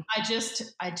 Hmm. I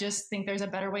just think there's a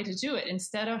better way to do it.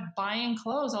 Instead of buying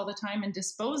clothes all the time and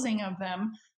disposing of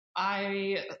them,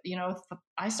 I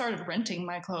started renting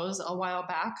my clothes a while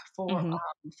back Hmm.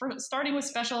 for starting with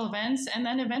special events, and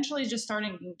then eventually just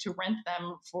starting to rent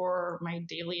them for my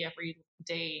daily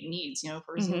everyday needs.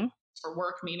 For Hmm. for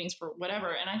work meetings, for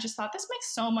whatever. And I just thought this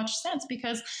makes so much sense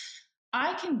because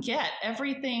I can get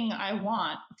everything I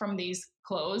want from these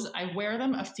clothes. I wear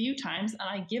them a few times and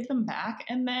I give them back.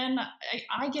 And then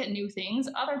I get new things.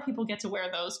 Other people get to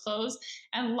wear those clothes.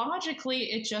 And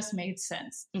logically, it just made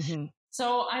sense. Mm-hmm.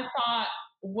 So I thought,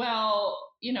 well,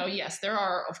 yes, there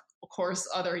are, of course,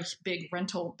 other big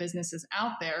rental businesses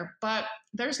out there, but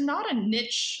there's not a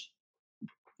niche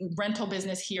rental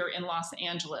business here in Los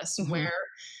Angeles Mm-hmm. where,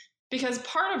 because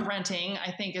part of renting,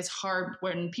 I think, is hard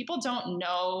when people don't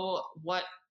know what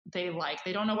they like.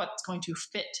 They don't know what's going to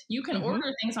fit. You can Mm-hmm.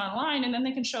 order things online and then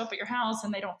they can show up at your house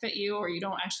and they don't fit you, or you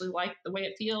don't actually like the way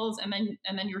it feels. And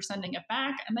then you're sending it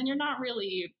back, and then you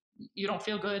don't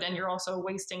feel good, and you're also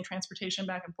wasting transportation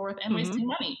back and forth and Mm-hmm. wasting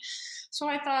money. So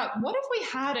I thought, what if we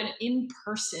had an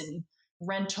in-person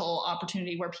rental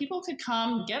opportunity where people could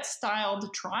come, get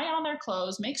styled, try on their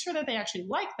clothes, make sure that they actually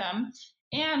like them,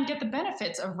 and get the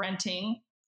benefits of renting,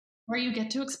 where you get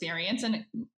to experience and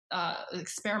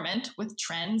experiment with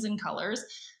trends and colors.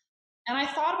 And I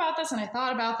thought about this and I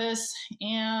thought about this.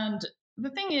 And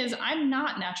the thing is, I'm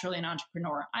not naturally an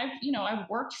entrepreneur. I've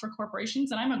worked for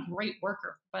corporations and I'm a great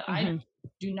worker, but I Mm-hmm.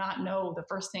 do not know the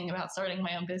first thing about starting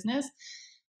my own business.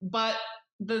 But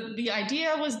the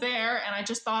idea was there, and I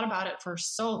just thought about it for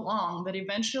so long that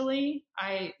eventually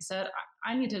I said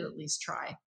I need to at least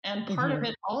try. And part of Mm-hmm.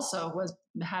 it also was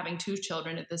having two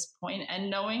children at this point and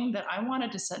knowing that I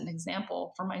wanted to set an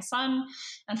example for my son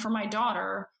and for my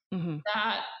daughter Mm-hmm.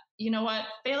 that, what,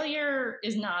 failure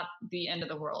is not the end of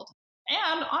the world.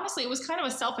 And honestly, it was kind of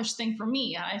a selfish thing for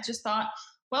me. I just thought,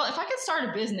 well, if I could start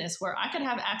a business where I could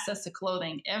have access to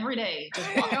clothing every day, just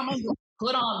walk out my door,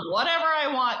 put on whatever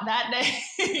I want that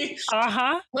day,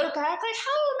 Uh-huh. put it back, like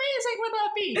how amazing would that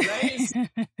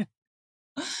be, right?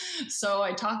 So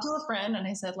I talked to a friend and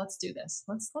I said, let's do this.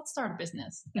 Let's start a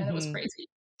business. And it was Mm-hmm. crazy.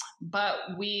 But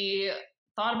we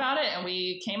thought about it and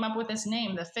we came up with this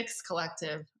name, the FIXX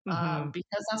Collective, Mm-hmm.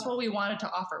 because that's what we wanted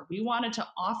to offer. We wanted to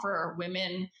offer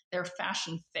women their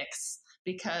fashion fix,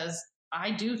 because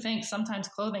I do think sometimes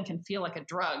clothing can feel like a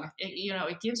drug.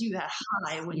 It gives you that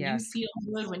high when you Yes. feel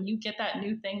good, when you get that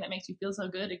new thing that makes you feel so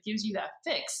good. It gives you that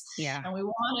fix, Yeah. and we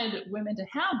wanted women to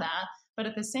have that. But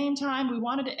at the same time, we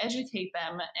wanted to educate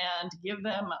them and give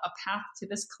them a path to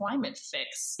this climate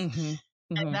fix. Mm-hmm.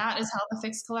 Mm-hmm. And that is how the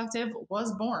FIXX Collective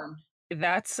was born.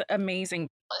 That's amazing.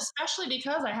 Especially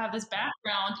because I have this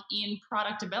background in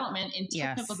product development, in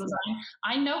technical Yes. design.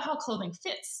 I know how clothing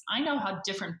fits. I know how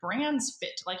different brands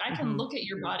fit. Like I can Mm-hmm. look at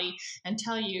your body and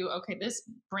tell you, okay, this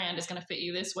brand is going to fit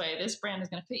you this way. This brand is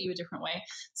going to fit you a different way.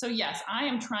 So yes, I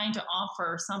am trying to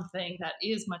offer something that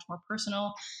is much more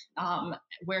personal,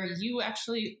 where you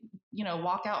actually,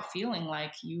 walk out feeling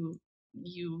like you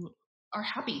are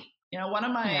happy. One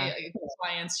of my Yeah.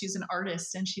 clients, she's an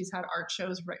artist and she's had art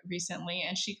shows recently,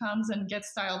 and she comes and gets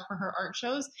styled for her art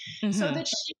shows so Mm-hmm. that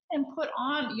she can put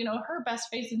on, her best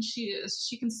face, and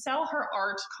she can sell her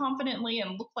art confidently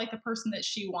and look like the person that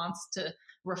she wants to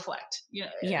reflect.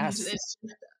 Yes.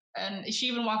 And she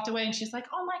even walked away and she's like,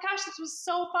 "Oh my gosh, this was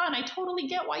so fun. I totally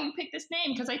get why you picked this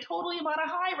name, because I totally am on a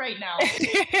high right now."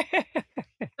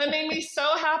 That made me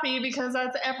so happy because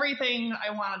that's everything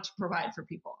I wanted to provide for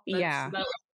people. Yeah. That was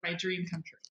my dream come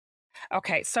true.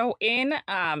 Okay, so in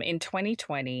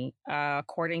 2020,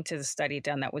 according to the study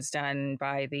that was done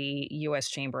by the U.S.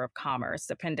 Chamber of Commerce,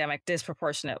 the pandemic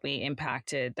disproportionately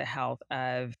impacted the health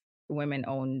of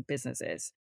women-owned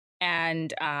businesses,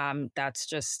 and that's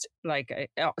just like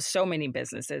so many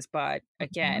businesses. But Mhm.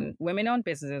 again, women-owned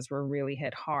businesses were really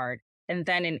hit hard. And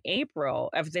then in April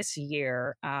of this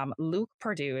year, Luke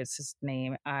Perdue is his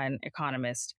name, an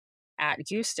economist at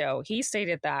Gusto. He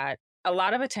stated that a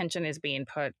lot of attention is being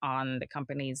put on the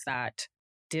companies that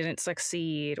didn't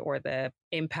succeed or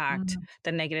Mhm.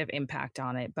 the negative impact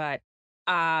on it. But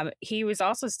he was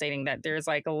also stating that there's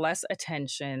like less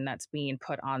attention that's being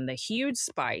put on the huge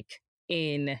spike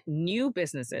in new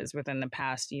businesses within the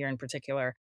past year, in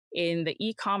particular, in the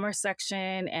e commerce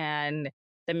section. And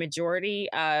the majority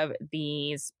of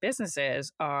these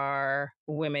businesses are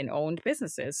women owned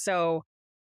businesses. So,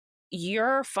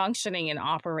 you're functioning and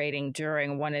operating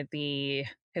during one of the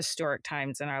historic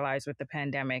times in our lives with the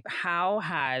pandemic. How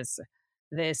has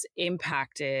this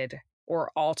impacted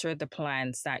or altered the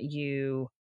plans that you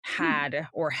Hmm. had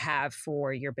or have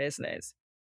for your business?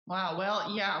 Wow.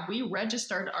 Well, yeah, we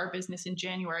registered our business in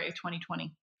January of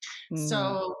 2020. Mm,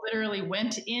 So literally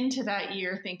went into that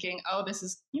year thinking, oh, this this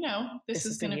is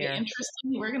is the going to be year.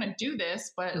 interesting. We're going to do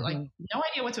this, but like Hmm. no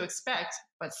idea what to expect,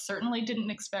 but certainly didn't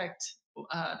expect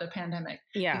the pandemic.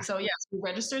 Yeah. So yes, we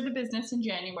registered the business in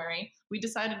January. We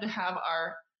decided to have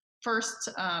our first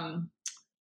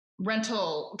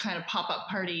rental kind of pop-up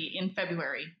party in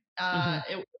February. Mhm.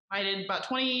 It invited about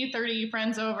 20, 30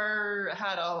 friends over,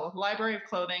 had a library of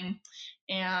clothing,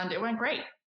 and it went great.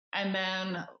 And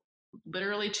then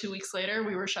literally 2 weeks later,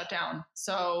 we were shut down.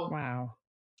 So Wow.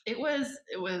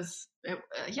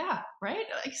 yeah, right?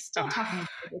 Like still talking Ugh.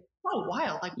 about it. It's so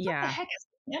wild. Like, what the Yeah. heck is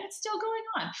it? And it's still going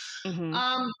on.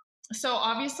 Mhm. So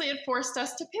obviously it forced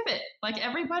us to pivot. Like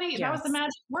everybody, that was the Yes.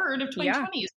 magic word of Yeah.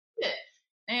 2020 is pivot.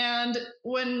 And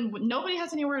when nobody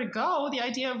has anywhere to go, the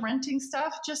idea of renting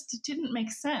stuff just didn't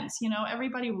make sense.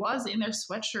 Everybody was in their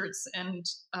sweatshirts and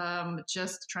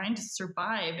just trying to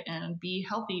survive and be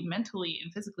healthy mentally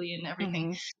and physically and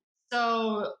everything. Mhm.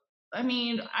 So, I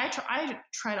mean, I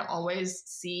try to always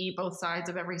see both sides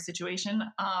of every situation.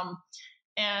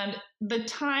 And the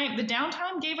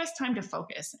downtime gave us time to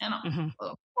focus. And Mhm.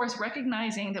 of course,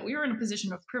 recognizing that we were in a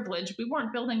position of privilege, we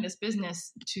weren't building this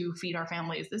business to feed our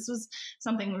families. This was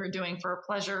something we were doing for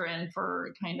pleasure and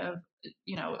for kind of,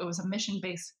 it was a mission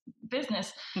based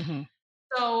business. Mhm.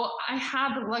 So I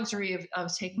had the luxury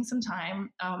of taking some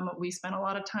time. We spent a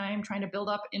lot of time trying to build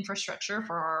up infrastructure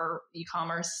for our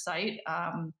e-commerce site.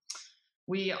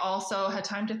 We also had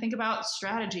time to think about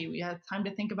strategy. We had time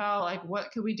to think about like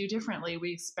what could we do differently.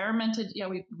 We experimented. Yeah,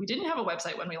 we didn't have a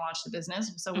website when we launched the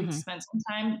business, so we Mhm. spent some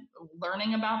time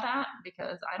learning about that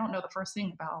because I don't know the first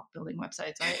thing about building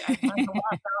websites. I've learned a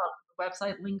lot about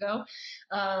website lingo,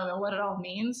 what it all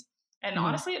means. And Mhm.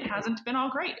 honestly, it hasn't been all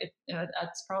great.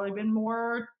 It's probably been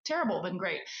more terrible than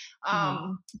great.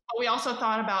 Mhm. But we also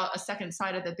thought about a second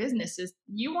side of the business is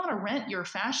you want to rent your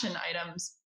fashion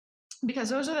items because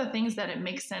those are the things that it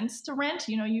makes sense to rent.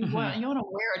 Mhm. You want to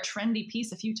wear a trendy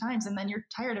piece a few times and then you're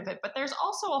tired of it. But there's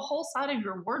also a whole side of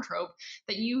your wardrobe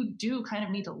that you do kind of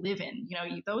need to live in.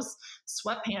 Those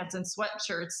sweatpants and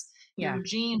sweatshirts, Yeah. your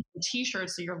jeans, and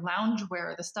t-shirts, so your lounge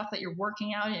wear, the stuff that you're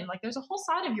working out in. Like there's a whole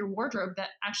side of your wardrobe that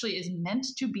actually is meant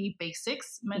to be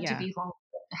basics, meant to Yeah. be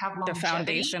have The longevity.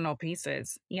 foundational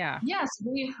pieces. Yeah. Yes,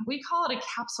 we call it a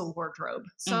capsule wardrobe. Mhm.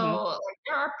 So like,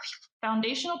 there are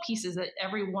foundational pieces that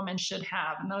every woman should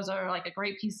have, and those are like a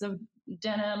great piece of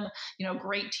denim,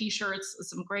 great t-shirts,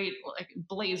 some great like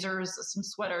blazers, some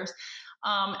sweaters,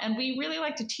 and we really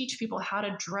like to teach people how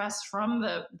to dress from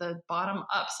the bottom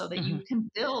up so that Mhm. you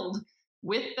can build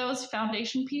with those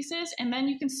foundation pieces and then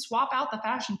you can swap out the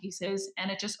fashion pieces and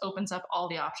it just opens up all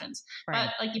the options. But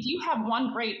Right. like if you have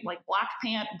one great like black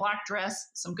pant, black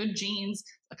dress, some good jeans,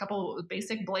 a couple of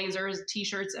basic blazers,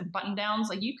 t-shirts, and button downs,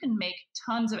 like you can make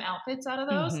tons of outfits out of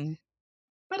those. Mhm.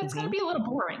 But it's going to Mhm. be a little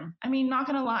boring. I mean, not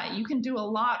going to lie, you can do a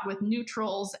lot with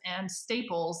neutrals and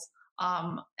staples.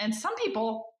 And some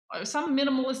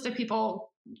minimalistic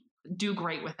people do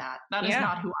great with that. That is Yeah.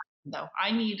 not who I am, though.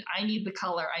 I need the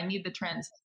color. I need the trends.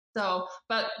 So,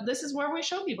 but this is where we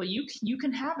show people you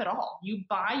can have it all. You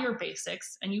buy your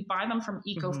basics and you buy them from Mhm.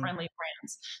 eco-friendly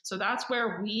brands. So that's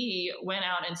where we went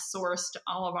out and sourced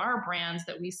all of our brands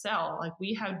that we sell. Like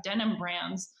we have denim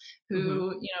brands Mhm.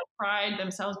 who pride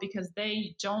themselves because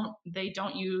they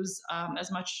don't use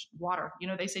as much water.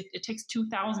 They say it takes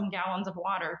 2,000 gallons of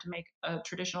water to make a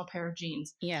traditional pair of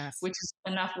jeans, Yes. which is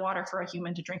enough water for a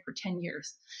human to drink for 10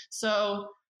 years.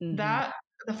 So Mhm. that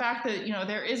the fact that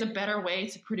there is a better way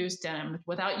to produce denim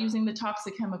without using the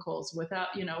toxic chemicals, without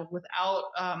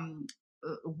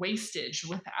wastage,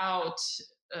 without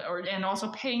and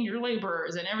also paying your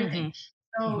laborers and everything. Mhm.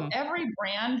 So Mhm. every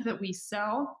brand that we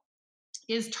sell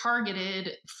is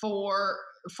targeted for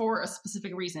a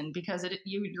specific reason because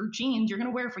your jeans you're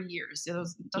going to wear for years. It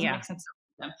doesn't Yeah. make sense to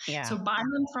them. Yeah. So buy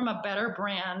them from a better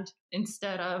brand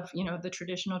instead of the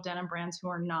traditional denim brands who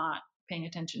are not paying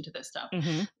attention to this stuff.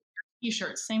 Mhm.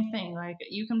 T-shirts, same thing. Like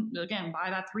you can again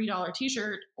buy that $3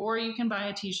 T-shirt, or you can buy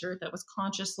a T-shirt that was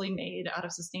consciously made out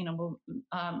of sustainable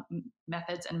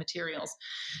methods and materials.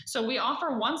 So we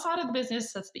offer one side of the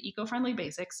business that's the eco-friendly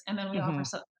basics, and then we offer Mhm.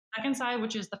 the second side,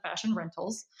 which is the fashion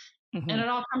rentals, and Mhm. it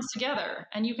all comes together.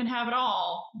 And you can have it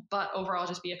all, but overall,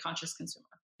 just be a conscious consumer.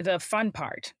 The fun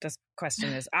part, this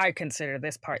question is I consider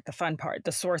this part the fun part,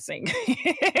 the sourcing.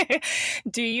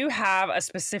 Do you have a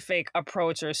specific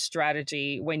approach or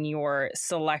strategy when you're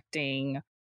selecting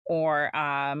or,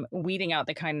 weeding out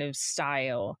the kind of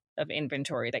style of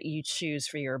inventory that you choose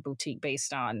for your boutique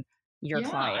based on your Yeah,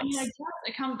 I mean, I clients?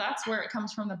 guess that's where it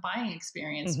comes from the buying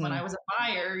experience. When I Mhm. was a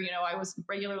buyer, I was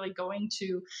regularly going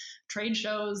to trade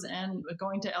shows and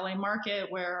going to LA Market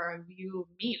where you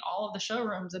meet all of the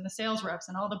showrooms and the sales reps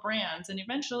and all the brands, and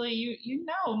eventually you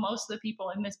know most of the people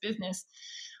in this business,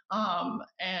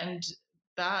 and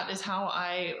that is how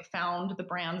I found the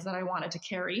brands that I wanted to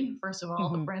carry. First of all,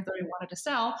 the Hmm. brands that I wanted to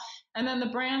sell. And then the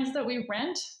brands that we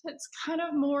rent, it's kind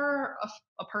of more of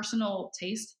a personal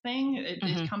taste thing. It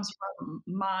Hmm. comes from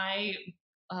my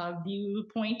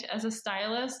viewpoint as a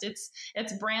stylist.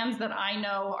 It's brands that I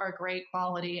know are great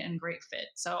quality and great fit.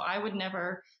 So I would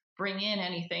never bring in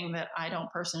anything that I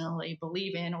don't personally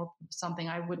believe in or something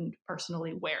I wouldn't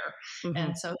personally wear. Hmm.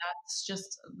 And so that's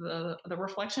just the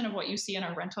reflection of what you see in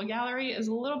our rental gallery is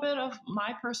a little bit of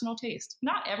my personal taste.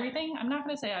 Not everything. I'm not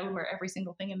going to say I would wear every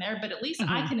single thing in there, but at least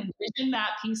I Hmm. can envision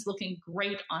that piece looking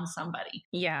great on somebody.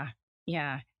 Yeah.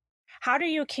 Yeah. How do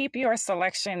you keep your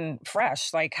selection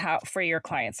fresh? Like how for your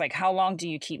clients? Like how long do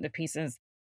you keep the pieces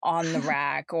on the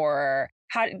rack or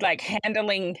how like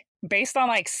handling based on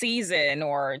like season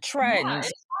or Yeah, trends?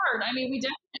 it's hard. I mean, we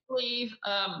definitely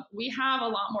we have a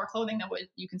lot more clothing than what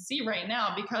you can see right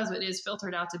now because it is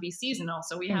filtered out to be seasonal.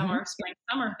 So we have Mhm. our spring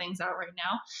summer things out right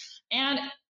now, and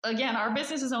again, our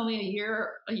business is only a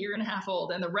year and a half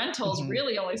old, and the rentals Mhm.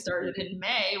 really only started in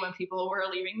May when people were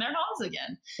leaving their homes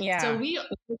again. So Yeah.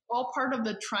 it's all part of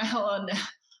the trial and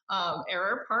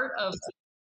error part of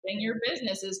in your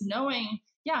business is knowing,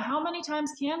 yeah, how many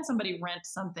times can somebody rent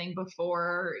something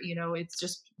before, it's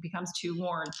just becomes too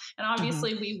worn. And Mhm.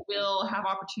 obviously we will have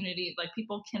opportunity, like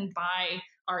people can buy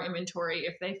our inventory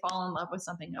if they fall in love with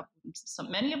something. So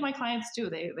many of my clients do,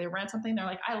 they rent something, they're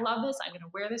like, I love this, I'm going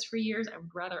to wear this for years, I would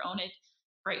rather own it.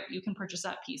 Great, you can purchase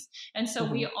that piece. And so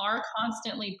we Mhm. are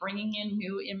constantly bringing in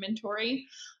new inventory,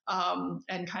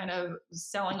 and kind of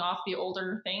selling off the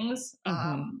older things,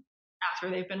 Mhm. after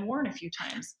they've been worn a few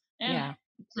times. And Yeah.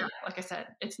 yeah, like I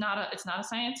said, it's not a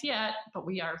science yet, but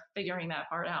we are figuring that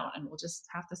part out, and we'll just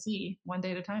have to see one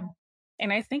day at a time.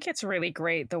 And I think it's really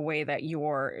great the way that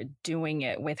you're doing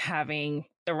it with having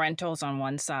the rentals on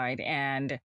one side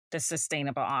and the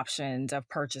sustainable options of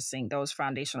purchasing those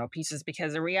foundational pieces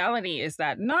because the reality is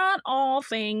that not all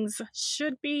things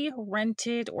should be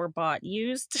rented or bought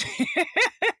used.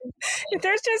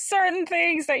 There's just certain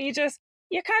things that you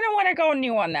kind of want to go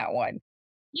new on that one.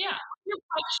 Yeah, your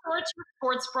bike shorts, your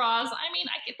sports bras. I mean,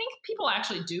 think people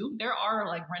actually do. There are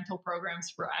like rental programs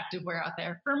for activewear out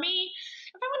there. For me,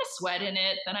 if I want to sweat in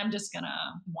it, then I'm just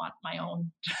gonna want my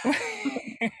own.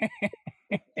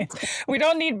 We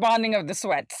don't need bonding of the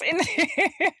sweats.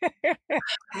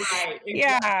 Right, exactly.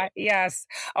 Yeah, yes.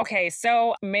 Okay,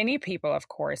 so many people, of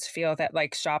course, feel that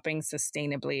like shopping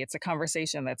sustainably, it's a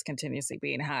conversation that's continuously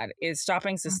being had, is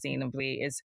shopping Mhm, sustainably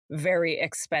is very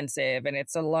expensive and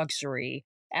it's a luxury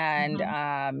and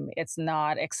mhm. it's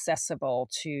not accessible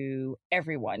to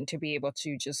everyone to be able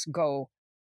to just go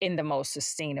in the most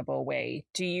sustainable way.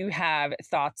 Do you have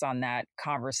thoughts on that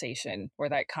conversation or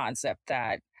that concept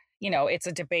that, it's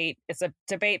a debate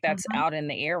that's Mhm. out in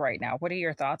the air right now. What are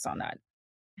your thoughts on that?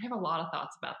 I have a lot of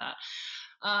thoughts about that.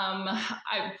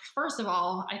 I first of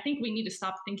all, I think we need to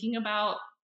stop thinking about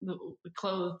the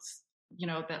clothes,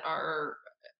 that are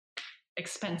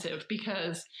expensive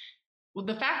because, well,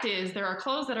 the fact is there are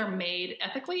clothes that are made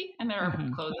ethically and there are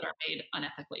Mhm. clothes that are made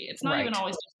unethically. It's not even Right.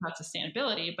 always just about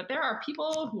sustainability, but there are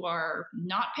people who are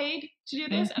not paid to do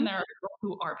this and Mhm. there are people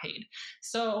who are paid.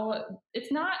 So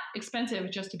it's not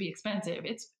expensive just to be expensive.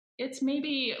 It's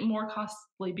maybe more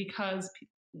costly because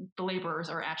the laborers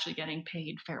are actually getting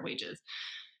paid fair wages.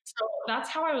 So that's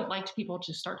how I would like people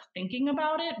to start thinking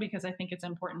about it because I think it's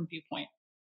an important viewpoint.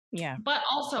 Yeah. But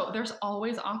also, there's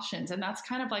always options. And that's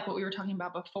kind of like what we were talking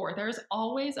about before. There's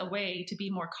always a way to be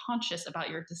more conscious about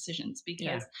your decisions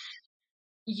Yeah. because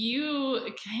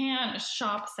you can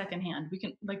shop secondhand. We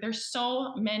can, like, there's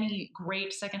so many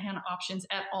great secondhand options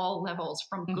at all levels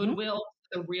from Mhm. Goodwill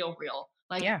to the Real Real.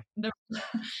 Like, Yeah.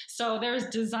 so there's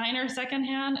designer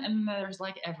secondhand and there's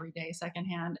like everyday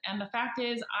secondhand. And the fact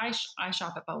is, I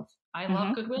shop at both. I love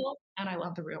Mhm. Goodwill and I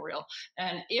love the Real Real.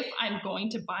 And if I'm going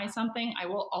to buy something, I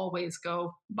will always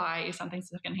go buy something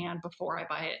secondhand before I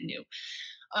buy it new,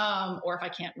 or if I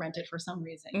can't rent it for some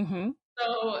reason. Mhm.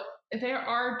 So there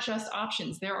are just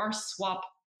options. There are swap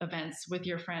events with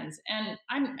your friends. And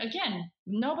I'm again,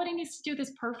 nobody needs to do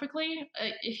this perfectly.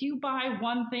 If you buy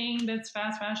one thing that's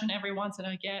fast fashion every once in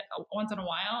a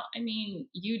while, I mean,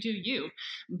 you do you.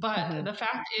 But Mhm. the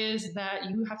fact is that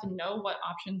you have to know what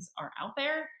options are out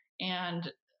there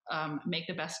and make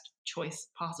the best choice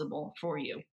possible for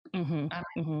you. Mhm. And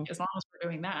Mhm. as long as we're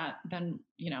doing that, then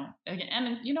again,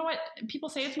 and you know what? People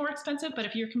say it's more expensive, but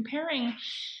if you're comparing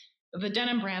the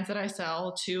denim brands that I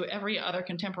sell to every other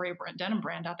contemporary denim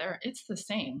brand out there, it's the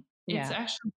same. It's Yeah.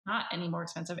 actually not any more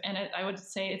expensive, and I would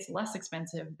say it's less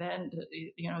expensive than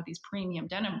these premium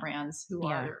denim brands who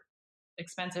Yeah. are.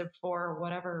 expensive for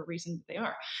whatever reason they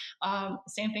are.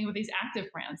 Same thing with these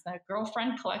active brands. That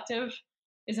Girlfriend Collective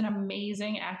is an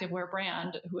amazing activewear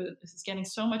brand who is getting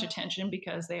so much attention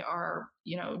because they are,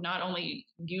 not only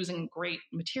using great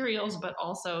materials, but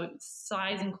also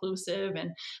size inclusive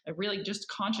and really just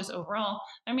conscious overall.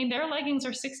 I mean, their leggings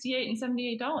are $68 and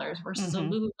 $78 versus a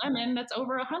Mm-hmm. Lululemon that's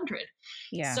over 100.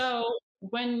 Yeah. So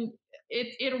when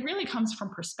it really comes from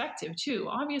perspective too.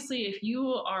 Obviously, if you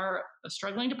are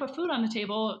struggling to put food on the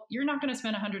table, you're not going to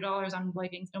spend $100 on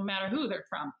leggings, no matter who they're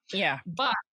from. Yeah.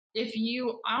 But if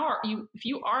you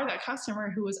are that customer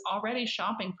who is already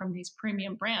shopping from these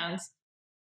premium brands,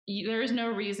 there is no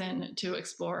reason to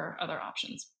explore other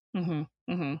options. Mm-hmm.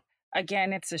 Mm-hmm.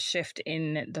 Again, it's a shift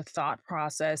in the thought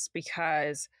process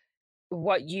because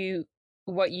what you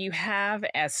what you have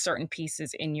as certain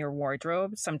pieces in your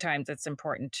wardrobe, sometimes it's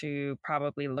important to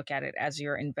probably look at it as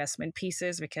your investment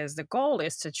pieces because the goal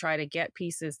is to try to get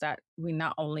pieces that we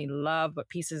not only love but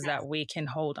pieces Yes. that we can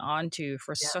hold on to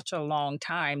for Yeah. such a long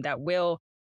time that will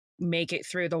make it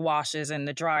through the washes and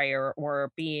the dryer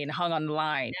or being hung on the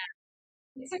line.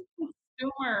 It's a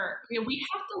consumer. We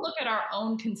have to look at our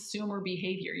own consumer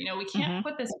behavior. We can't Mhm.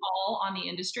 put this all on the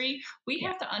industry. We Yeah.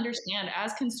 have to understand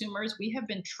as consumers, we have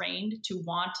been trained to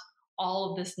want all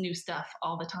of this new stuff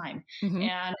all the time. Mhm.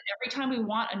 And every time we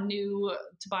want to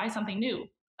buy something new,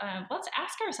 let's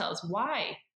ask ourselves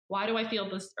why. Why do I feel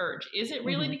this urge? Is it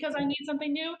really Mhm. because I need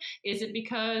something new? Is it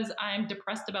because I'm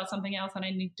depressed about something else and I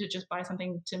need to just buy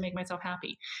something to make myself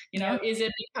happy? Yeah. Is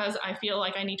it because I feel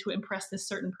like I need to impress this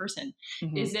certain person?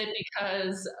 Mhm. Is it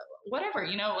because whatever,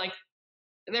 like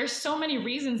there's so many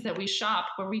reasons that we shop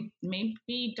where we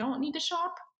maybe don't need to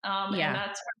shop. And Yeah.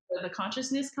 that's where the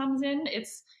consciousness comes in.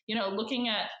 It's, looking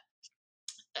at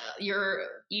your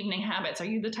evening habits. Are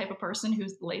you the type of person who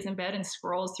lays in bed and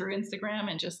scrolls through Instagram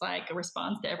and just like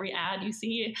responds to every ad you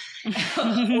see? Or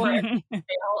sale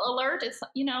alert? It's, if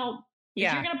you're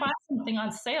Yeah. going to buy something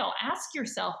on sale, ask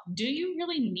yourself, do you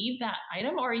really need that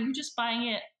item or are you just buying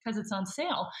it because it's on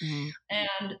sale? Mhm.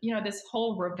 And this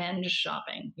whole revenge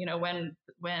shopping,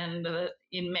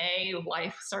 in May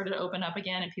life started to open up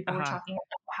again and people were Uh-huh. talking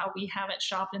about how we haven't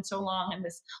shopped in so long and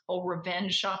this whole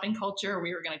revenge shopping culture,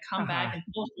 we were going to come back Uh-huh.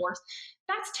 in full force.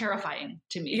 That's terrifying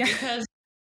to me Yeah. because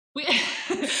we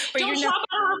But don't you're not shop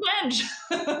out of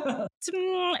revenge.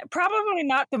 probably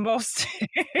not the most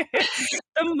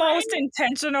the most Right.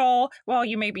 intentional. Well,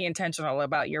 you may be intentional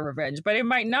about your revenge, but it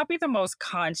might not be the most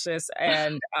conscious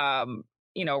and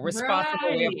responsible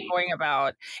way of Right. going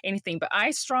about anything. But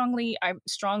I strongly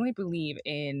believe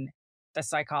in the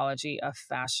psychology of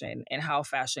fashion and how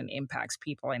fashion impacts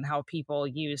people and how people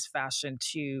use fashion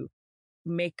to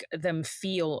make them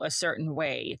feel a certain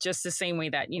way, just the same way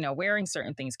that, wearing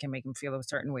certain things can make them feel a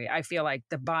certain way. I feel like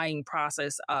the buying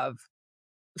process of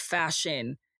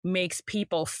fashion makes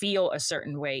people feel a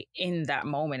certain way in that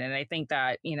moment. And I think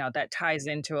that, that ties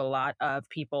into a lot of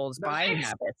people's The buying fix.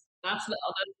 habits. That's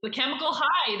the chemical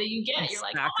high that you get. You're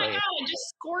like, oh my Exactly. God, I just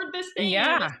scored this thing and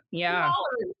it was Yeah.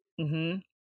 Yeah. $2. hmm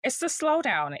It's the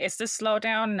slowdown. It's the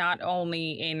slowdown, not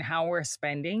only in how we're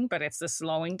spending, but it's the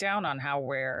slowing down on how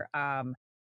we're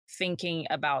thinking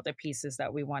about the pieces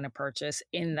that we want to purchase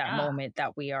in that Yeah. moment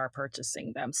that we are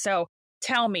purchasing them. So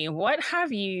tell me, what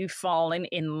have you fallen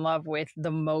in love with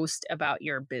the most about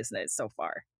your business so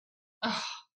far? Oh,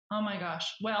 oh my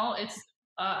gosh. Well, it's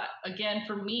again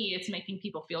for me, it's making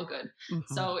people feel good. Hmm.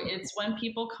 So it's when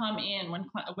people come in, when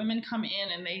women come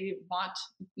in and they want,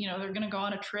 they're going to go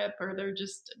on a trip or they're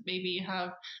just maybe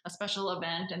have a special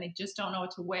event and they just don't know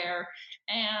what to wear.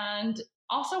 And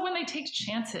also when they take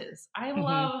chances. I Hmm.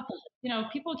 love,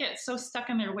 people get so stuck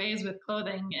in their ways with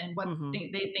clothing and what Hmm.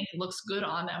 they think looks good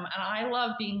on them. And I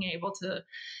love being able to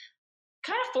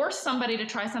kind of force somebody to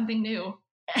try something new.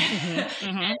 Hmm.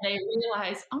 Hmm. And they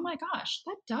realize, oh my gosh,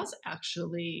 that does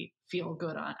actually feel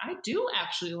good on. I do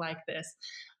actually like this.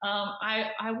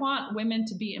 I want women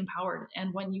to be empowered,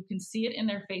 and when you can see it in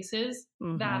their faces,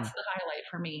 Hmm. that's the highlight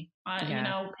for me.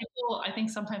 Yeah. People I think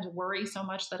sometimes worry so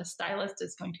much that a stylist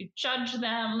is going to judge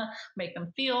them, make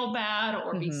them feel bad,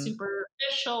 or be Hmm.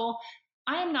 superficial.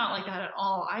 I am not like that at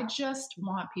all. I just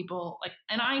want people like,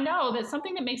 and I know that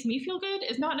something that makes me feel good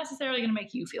is not necessarily going to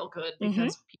make you feel good Hmm.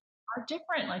 because people are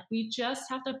different. Like, we just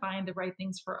have to find the right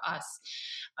things for us.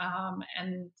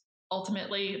 And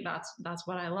ultimately, that's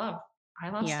what I love. I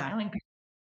love Yeah. styling people.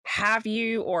 Have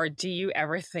you or do you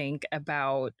ever think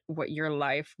about what your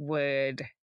life would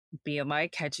be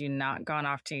like had you not gone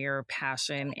off to your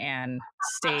passion and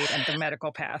stayed on the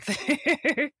medical path?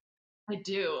 I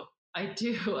do. I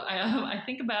do. I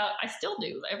think about. I still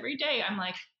do every day. I'm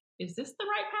like, is this the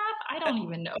right path? I don't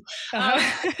even know. Um,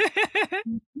 Uh-huh.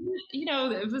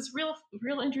 it was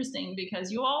real interesting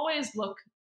because you always look,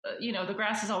 the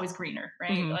grass is always greener,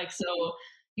 right? Mhm, Like, so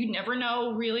you never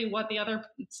know really what the other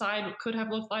side could have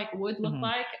looked like, would look mhm,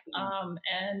 like.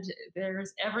 And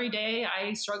there's every day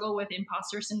I struggle with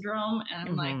imposter syndrome, and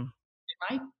I'm like, mhm.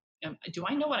 do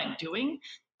I know what I'm doing?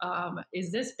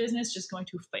 Is this business just going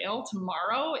to fail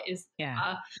tomorrow?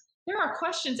 Yeah. There are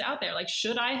questions out there like,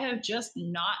 should I have just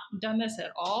not done this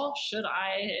at all? Should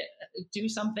I do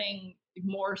something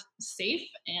more safe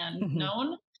and Mhm.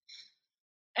 known?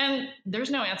 And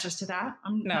there's no answers to that.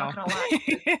 I'm not No. going to lie.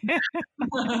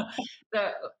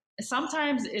 the,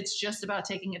 Sometimes it's just about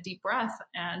taking a deep breath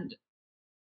and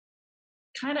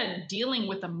kind of dealing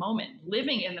with the moment,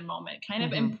 living in the moment, kind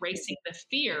of Mhm, embracing the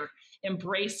fear,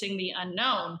 embracing the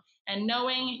unknown, and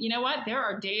knowing, you know what, there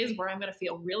are days where I'm going to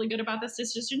feel really good about this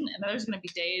decision, and there's going to be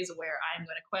days where I'm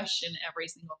going to question every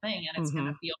single thing, and it's going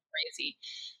to mhm. feel crazy.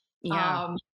 Yeah,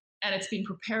 um, and it's being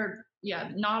prepared.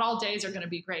 Yeah, not all days are going to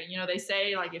be great. They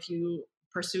say like if you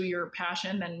pursue your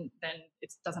passion, then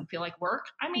it doesn't feel like work.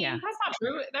 I mean, yeah. that's not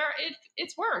true.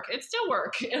 It's work. It's still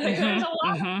work. There's Mhm, a lot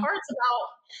of mhm. parts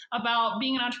about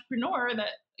being an entrepreneur that,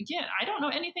 again, I don't know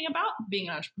anything about being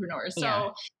an entrepreneur. Yeah.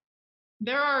 So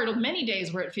there are many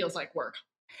days where it feels like work.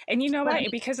 And you know But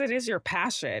what? Because it is your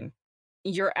passion,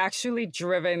 you're actually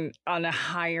driven on a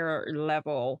higher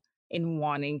level in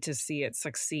wanting to see it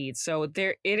succeed. So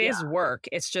there it yeah, is work.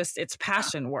 It's yeah.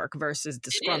 passion work versus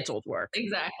It is. disgruntled work.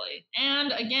 Exactly.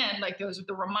 And again, like, those are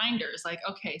the reminders, like,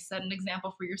 okay, set an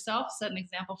example for yourself, set an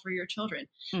example for your children,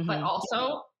 but Mhm.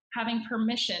 also having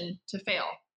permission to fail,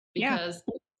 Yeah. because,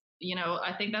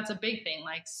 I think that's a big thing.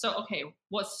 Like, so, okay,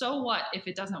 so what if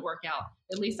it doesn't work out?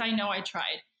 At least I know I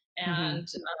tried. Mhm. And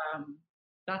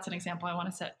that's an example I want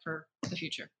to set for the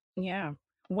future. Yeah.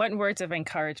 What words of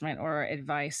encouragement or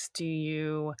advice do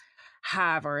you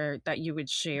have or that you would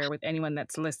share with anyone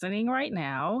that's listening right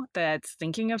now that's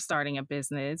thinking of starting a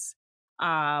business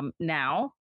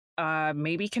now,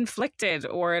 maybe conflicted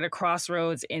or at a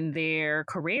crossroads in their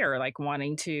career, like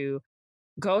wanting to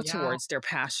go Yeah. towards their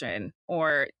passion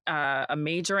or a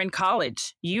major in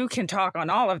college? You can talk on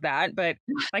all of that, but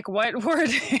like what word?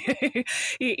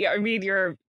 I mean,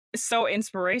 you're so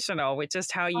inspirational with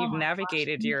just how Oh you've my gosh.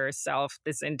 navigated yourself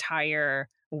this entire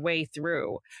way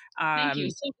through. Thank you. Um,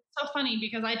 So it's so funny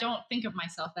because I don't think of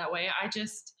myself that way. I'm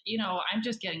just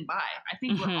getting by. I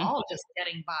think we're mhm. all just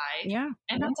getting by, Yeah.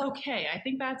 and that's okay. I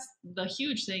think that's the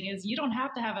huge thing, is you don't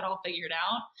have to have it all figured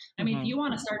out. I mean, if Hmm. you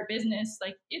want to start a business,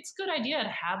 like, it's a good idea to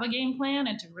have a game plan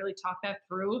and to really talk that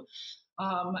through,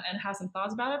 and have some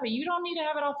thoughts about it, but you don't need to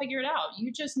have it all figured out.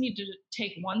 You just need to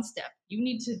take one step. You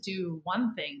need to do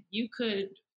one thing. You could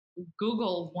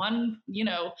Google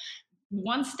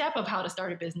one step of how to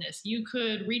start a business. You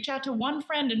could reach out to one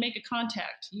friend and make a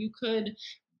contact. You could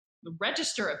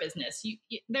register a business.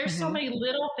 There's so Hmm. many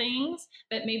little things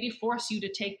that maybe force you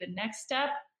to take the next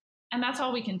step. And that's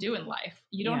all we can do in life.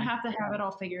 You don't Yeah. have to have it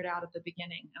all figured out at the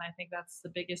beginning. And I think that's the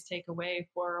biggest takeaway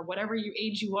for whatever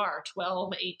age you are,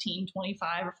 12, 18,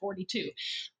 25, or 42,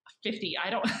 50. I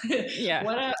don't, Yeah.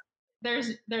 what a,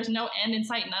 there's no end in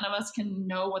sight. None of us can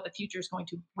know what the future is going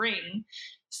to bring.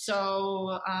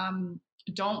 So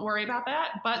don't worry about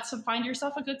that. But so find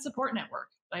yourself a good support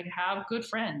network. Like, have good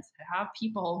friends, have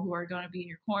people who are going to be in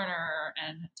your corner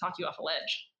and talk you off a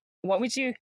ledge. What would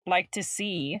you like to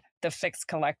see the FIXX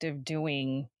Collective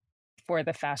doing for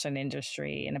the fashion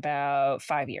industry in about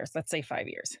 5 years? Let's say 5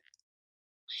 years.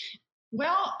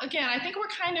 Well, again, I think we're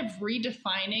kind of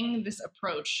redefining this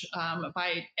approach,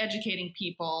 by educating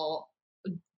people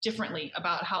differently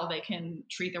about how they can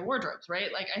treat their wardrobes,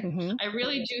 right? Like, Hmm. I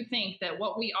really do think that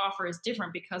what we offer is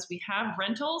different because we have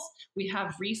rentals, we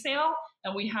have resale,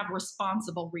 and we have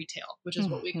responsible retail, which is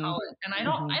what we Hmm. call it. And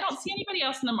Hmm. I don't see anybody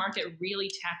else in the market really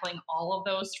tackling all of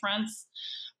those fronts.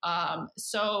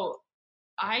 So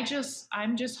I'm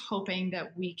just hoping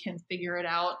that we can figure it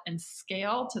out and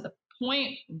scale to the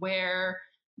point where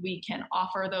we can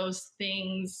offer those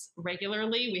things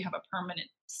regularly. We have a permanent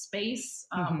space.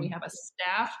 We Hmm. have a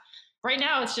staff. Right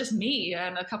now, it's just me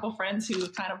and a couple friends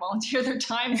who kind of volunteer their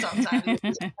time sometimes,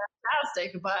 which is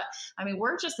fantastic. But I mean,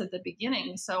 we're just at the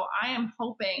beginning. So I am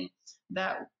hoping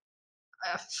that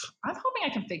uh, I'm hoping I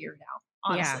can figure it out,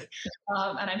 Yeah. honestly.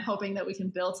 And I'm hoping that we can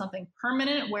build something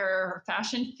permanent where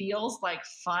fashion feels like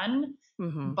fun,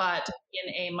 Hmm. but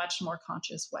in a much more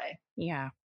conscious way.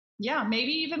 Yeah. Yeah,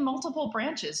 maybe even multiple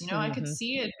branches. I could Hmm.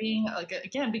 see it being, like,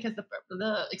 again, because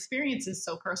the experience is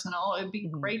so personal. It'd be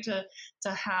Hmm. great to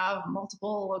have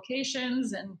multiple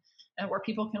locations, and where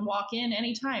people can walk in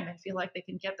anytime and feel like they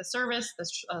can get the service,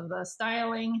 the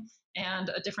styling, and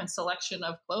a different selection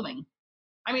of clothing.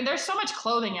 I mean, there's so much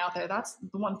clothing out there. That's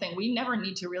the one thing. We never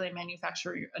need to really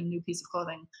manufacture a new piece of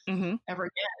clothing ever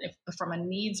again, from a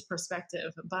needs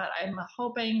perspective. But I'm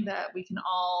hoping that we can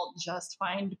all just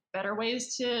find better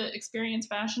ways to experience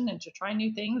fashion and to try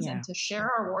new things and to share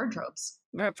our wardrobes.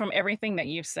 But from everything that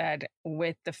you've said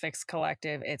with the FIXX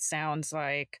Collective, it sounds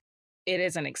like it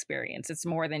is an experience. It's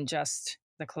more than just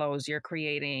the clothes. You're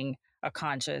creating a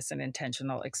conscious and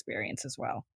intentional experience as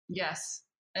well. Yes.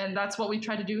 And that's what we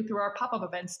try to do through our pop-up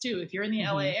events too. If you're in the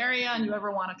LA area and you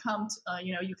ever want to come,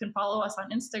 you can follow us on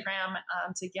Instagram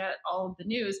to get all of the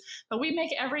news. But we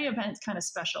make every event kind of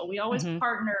special. We always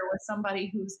partner with somebody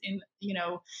who's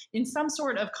in some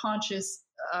sort of conscious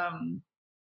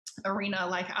arena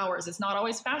like ours. It's not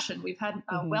always fashion. We've had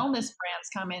wellness brands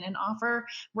come in and offer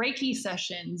Reiki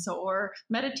sessions or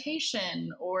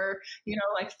meditation or,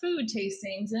 like food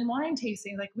tastings and wine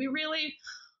tastings. Like we really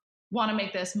want to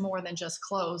make this more than just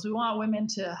clothes. We want women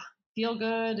to feel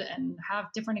good and have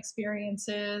different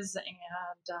experiences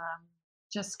and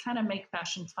just kind of make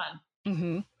fashion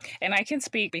fun. And I can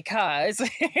speak because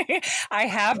I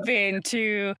have been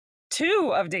to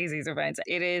 2 of Daisy's events.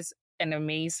 It is an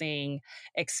amazing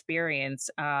experience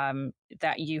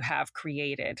that you have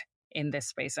created in this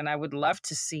space. And I would love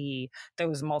to see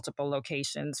those multiple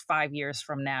locations 5 years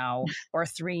from now or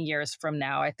 3 years from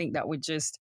now. I think that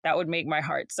would make my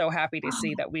heart so happy to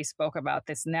see that we spoke about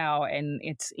this now and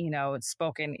it's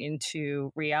spoken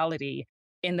into reality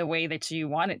in the way that you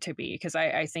want it to be. Because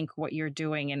I think what you're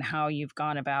doing and how you've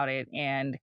gone about it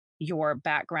and your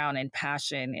background and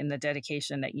passion and the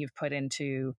dedication that you've put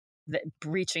into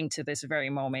reaching to this very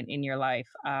moment in your life,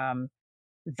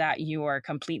 that you are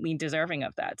completely deserving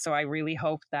of that. So I really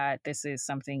hope that this is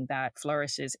something that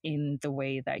flourishes in the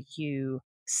way that you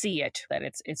see it, that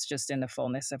it's just in the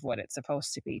fullness of what it's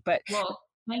supposed to be. But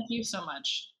thank you so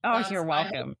much. You're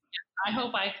welcome. I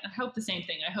hope the same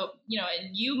thing. I hope, and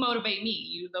you motivate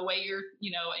me, the way you're,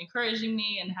 encouraging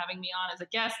me and having me on as a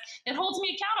guest, it holds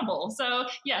me accountable. So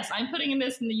yes, I'm putting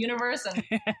this in the universe and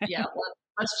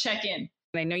let's check in.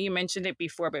 I know you mentioned it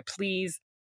before, but please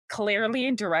clearly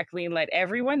and directly let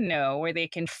everyone know where they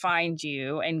can find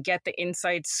you and get the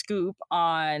inside scoop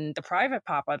on the private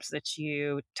pop-ups that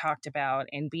you talked about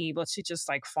and be able to just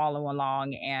follow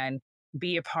along and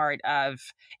be a part of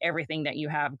everything that you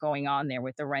have going on there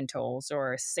with the rentals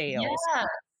or sales. Yeah,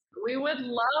 we would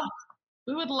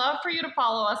love for you to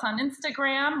follow us on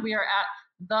Instagram. We are at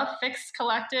the FIXX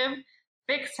Collective.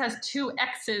 FIXX has 2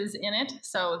 X's in it,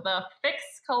 so the FIXX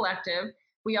Collective.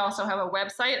 We also have a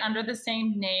website under the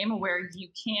same name where you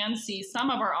can see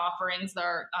some of our offerings.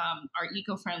 Our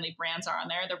eco-friendly brands are on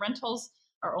there. The rentals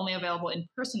are only available in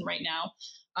person right now,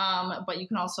 but you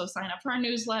can also sign up for our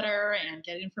newsletter and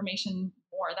get information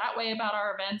more that way about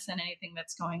our events and anything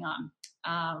that's going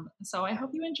on. So I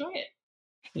hope you enjoy it.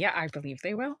 Yeah, I believe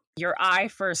they will. Your eye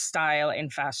for style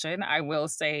and fashion, I will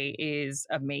say, is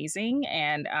amazing.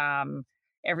 And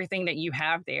everything that you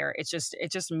have there, it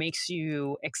just makes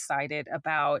you excited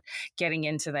about getting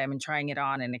into them and trying it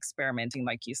on and experimenting,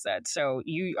 like you said. So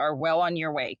you are well on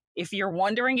your way. If you're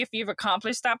wondering if you've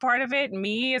accomplished that part of it,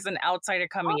 me as an outsider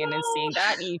coming in and seeing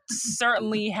that, you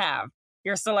certainly have.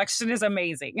 Your selection is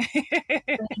amazing.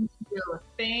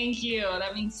 Thank you.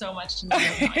 That means so much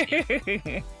to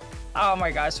me. Oh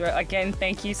my gosh. Again,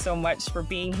 thank you so much for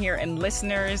being here. And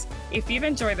listeners, if you've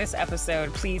enjoyed this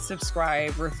episode, please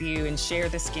subscribe, review, and share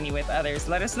The Skinny with others.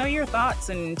 Let us know your thoughts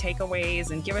and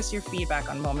takeaways and give us your feedback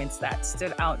on moments that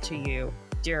stood out to you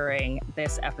during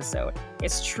this episode.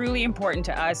 It's truly important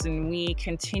to us, and we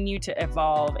continue to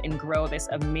evolve and grow this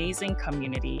amazing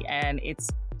community. And it's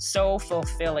so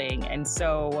fulfilling. And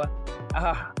so,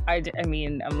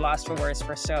 I'm lost for words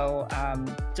for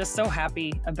just so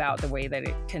happy about the way that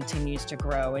it continues to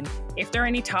grow. And if there are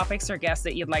any topics or guests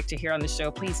that you'd like to hear on the show,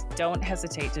 please don't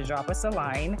hesitate to drop us a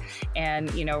line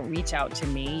and, reach out to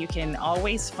me. You can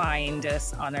always find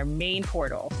us on our main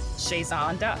portal,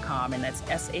 shayzon.com, and that's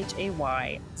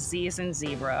SHAY, Z as in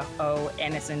zebra, O,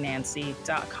 N as in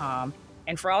Nancy.com.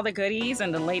 And for all the goodies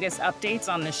and the latest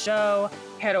updates on the show,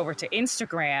 head over to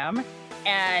Instagram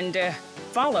and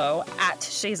follow at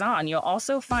Shayzon. You'll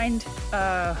also find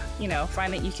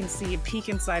that you can see a peek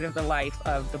inside of the life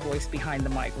of the voice behind the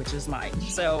mic, which is mine.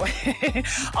 So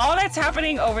all that's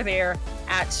happening over there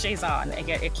at Shayzon.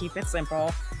 Again, keep it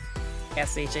simple.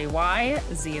 SHAY,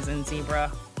 Z as in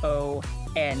zebra, O,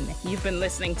 And you've been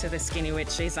listening to The Skinny with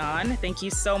Shazan. Thank you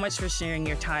so much for sharing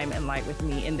your time and light with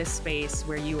me in this space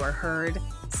where you are heard,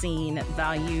 seen,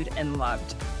 valued, and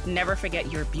loved. Never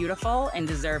forget you're beautiful and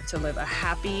deserve to live a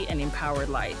happy and empowered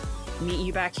life. Meet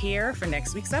you back here for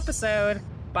next week's episode.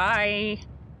 Bye.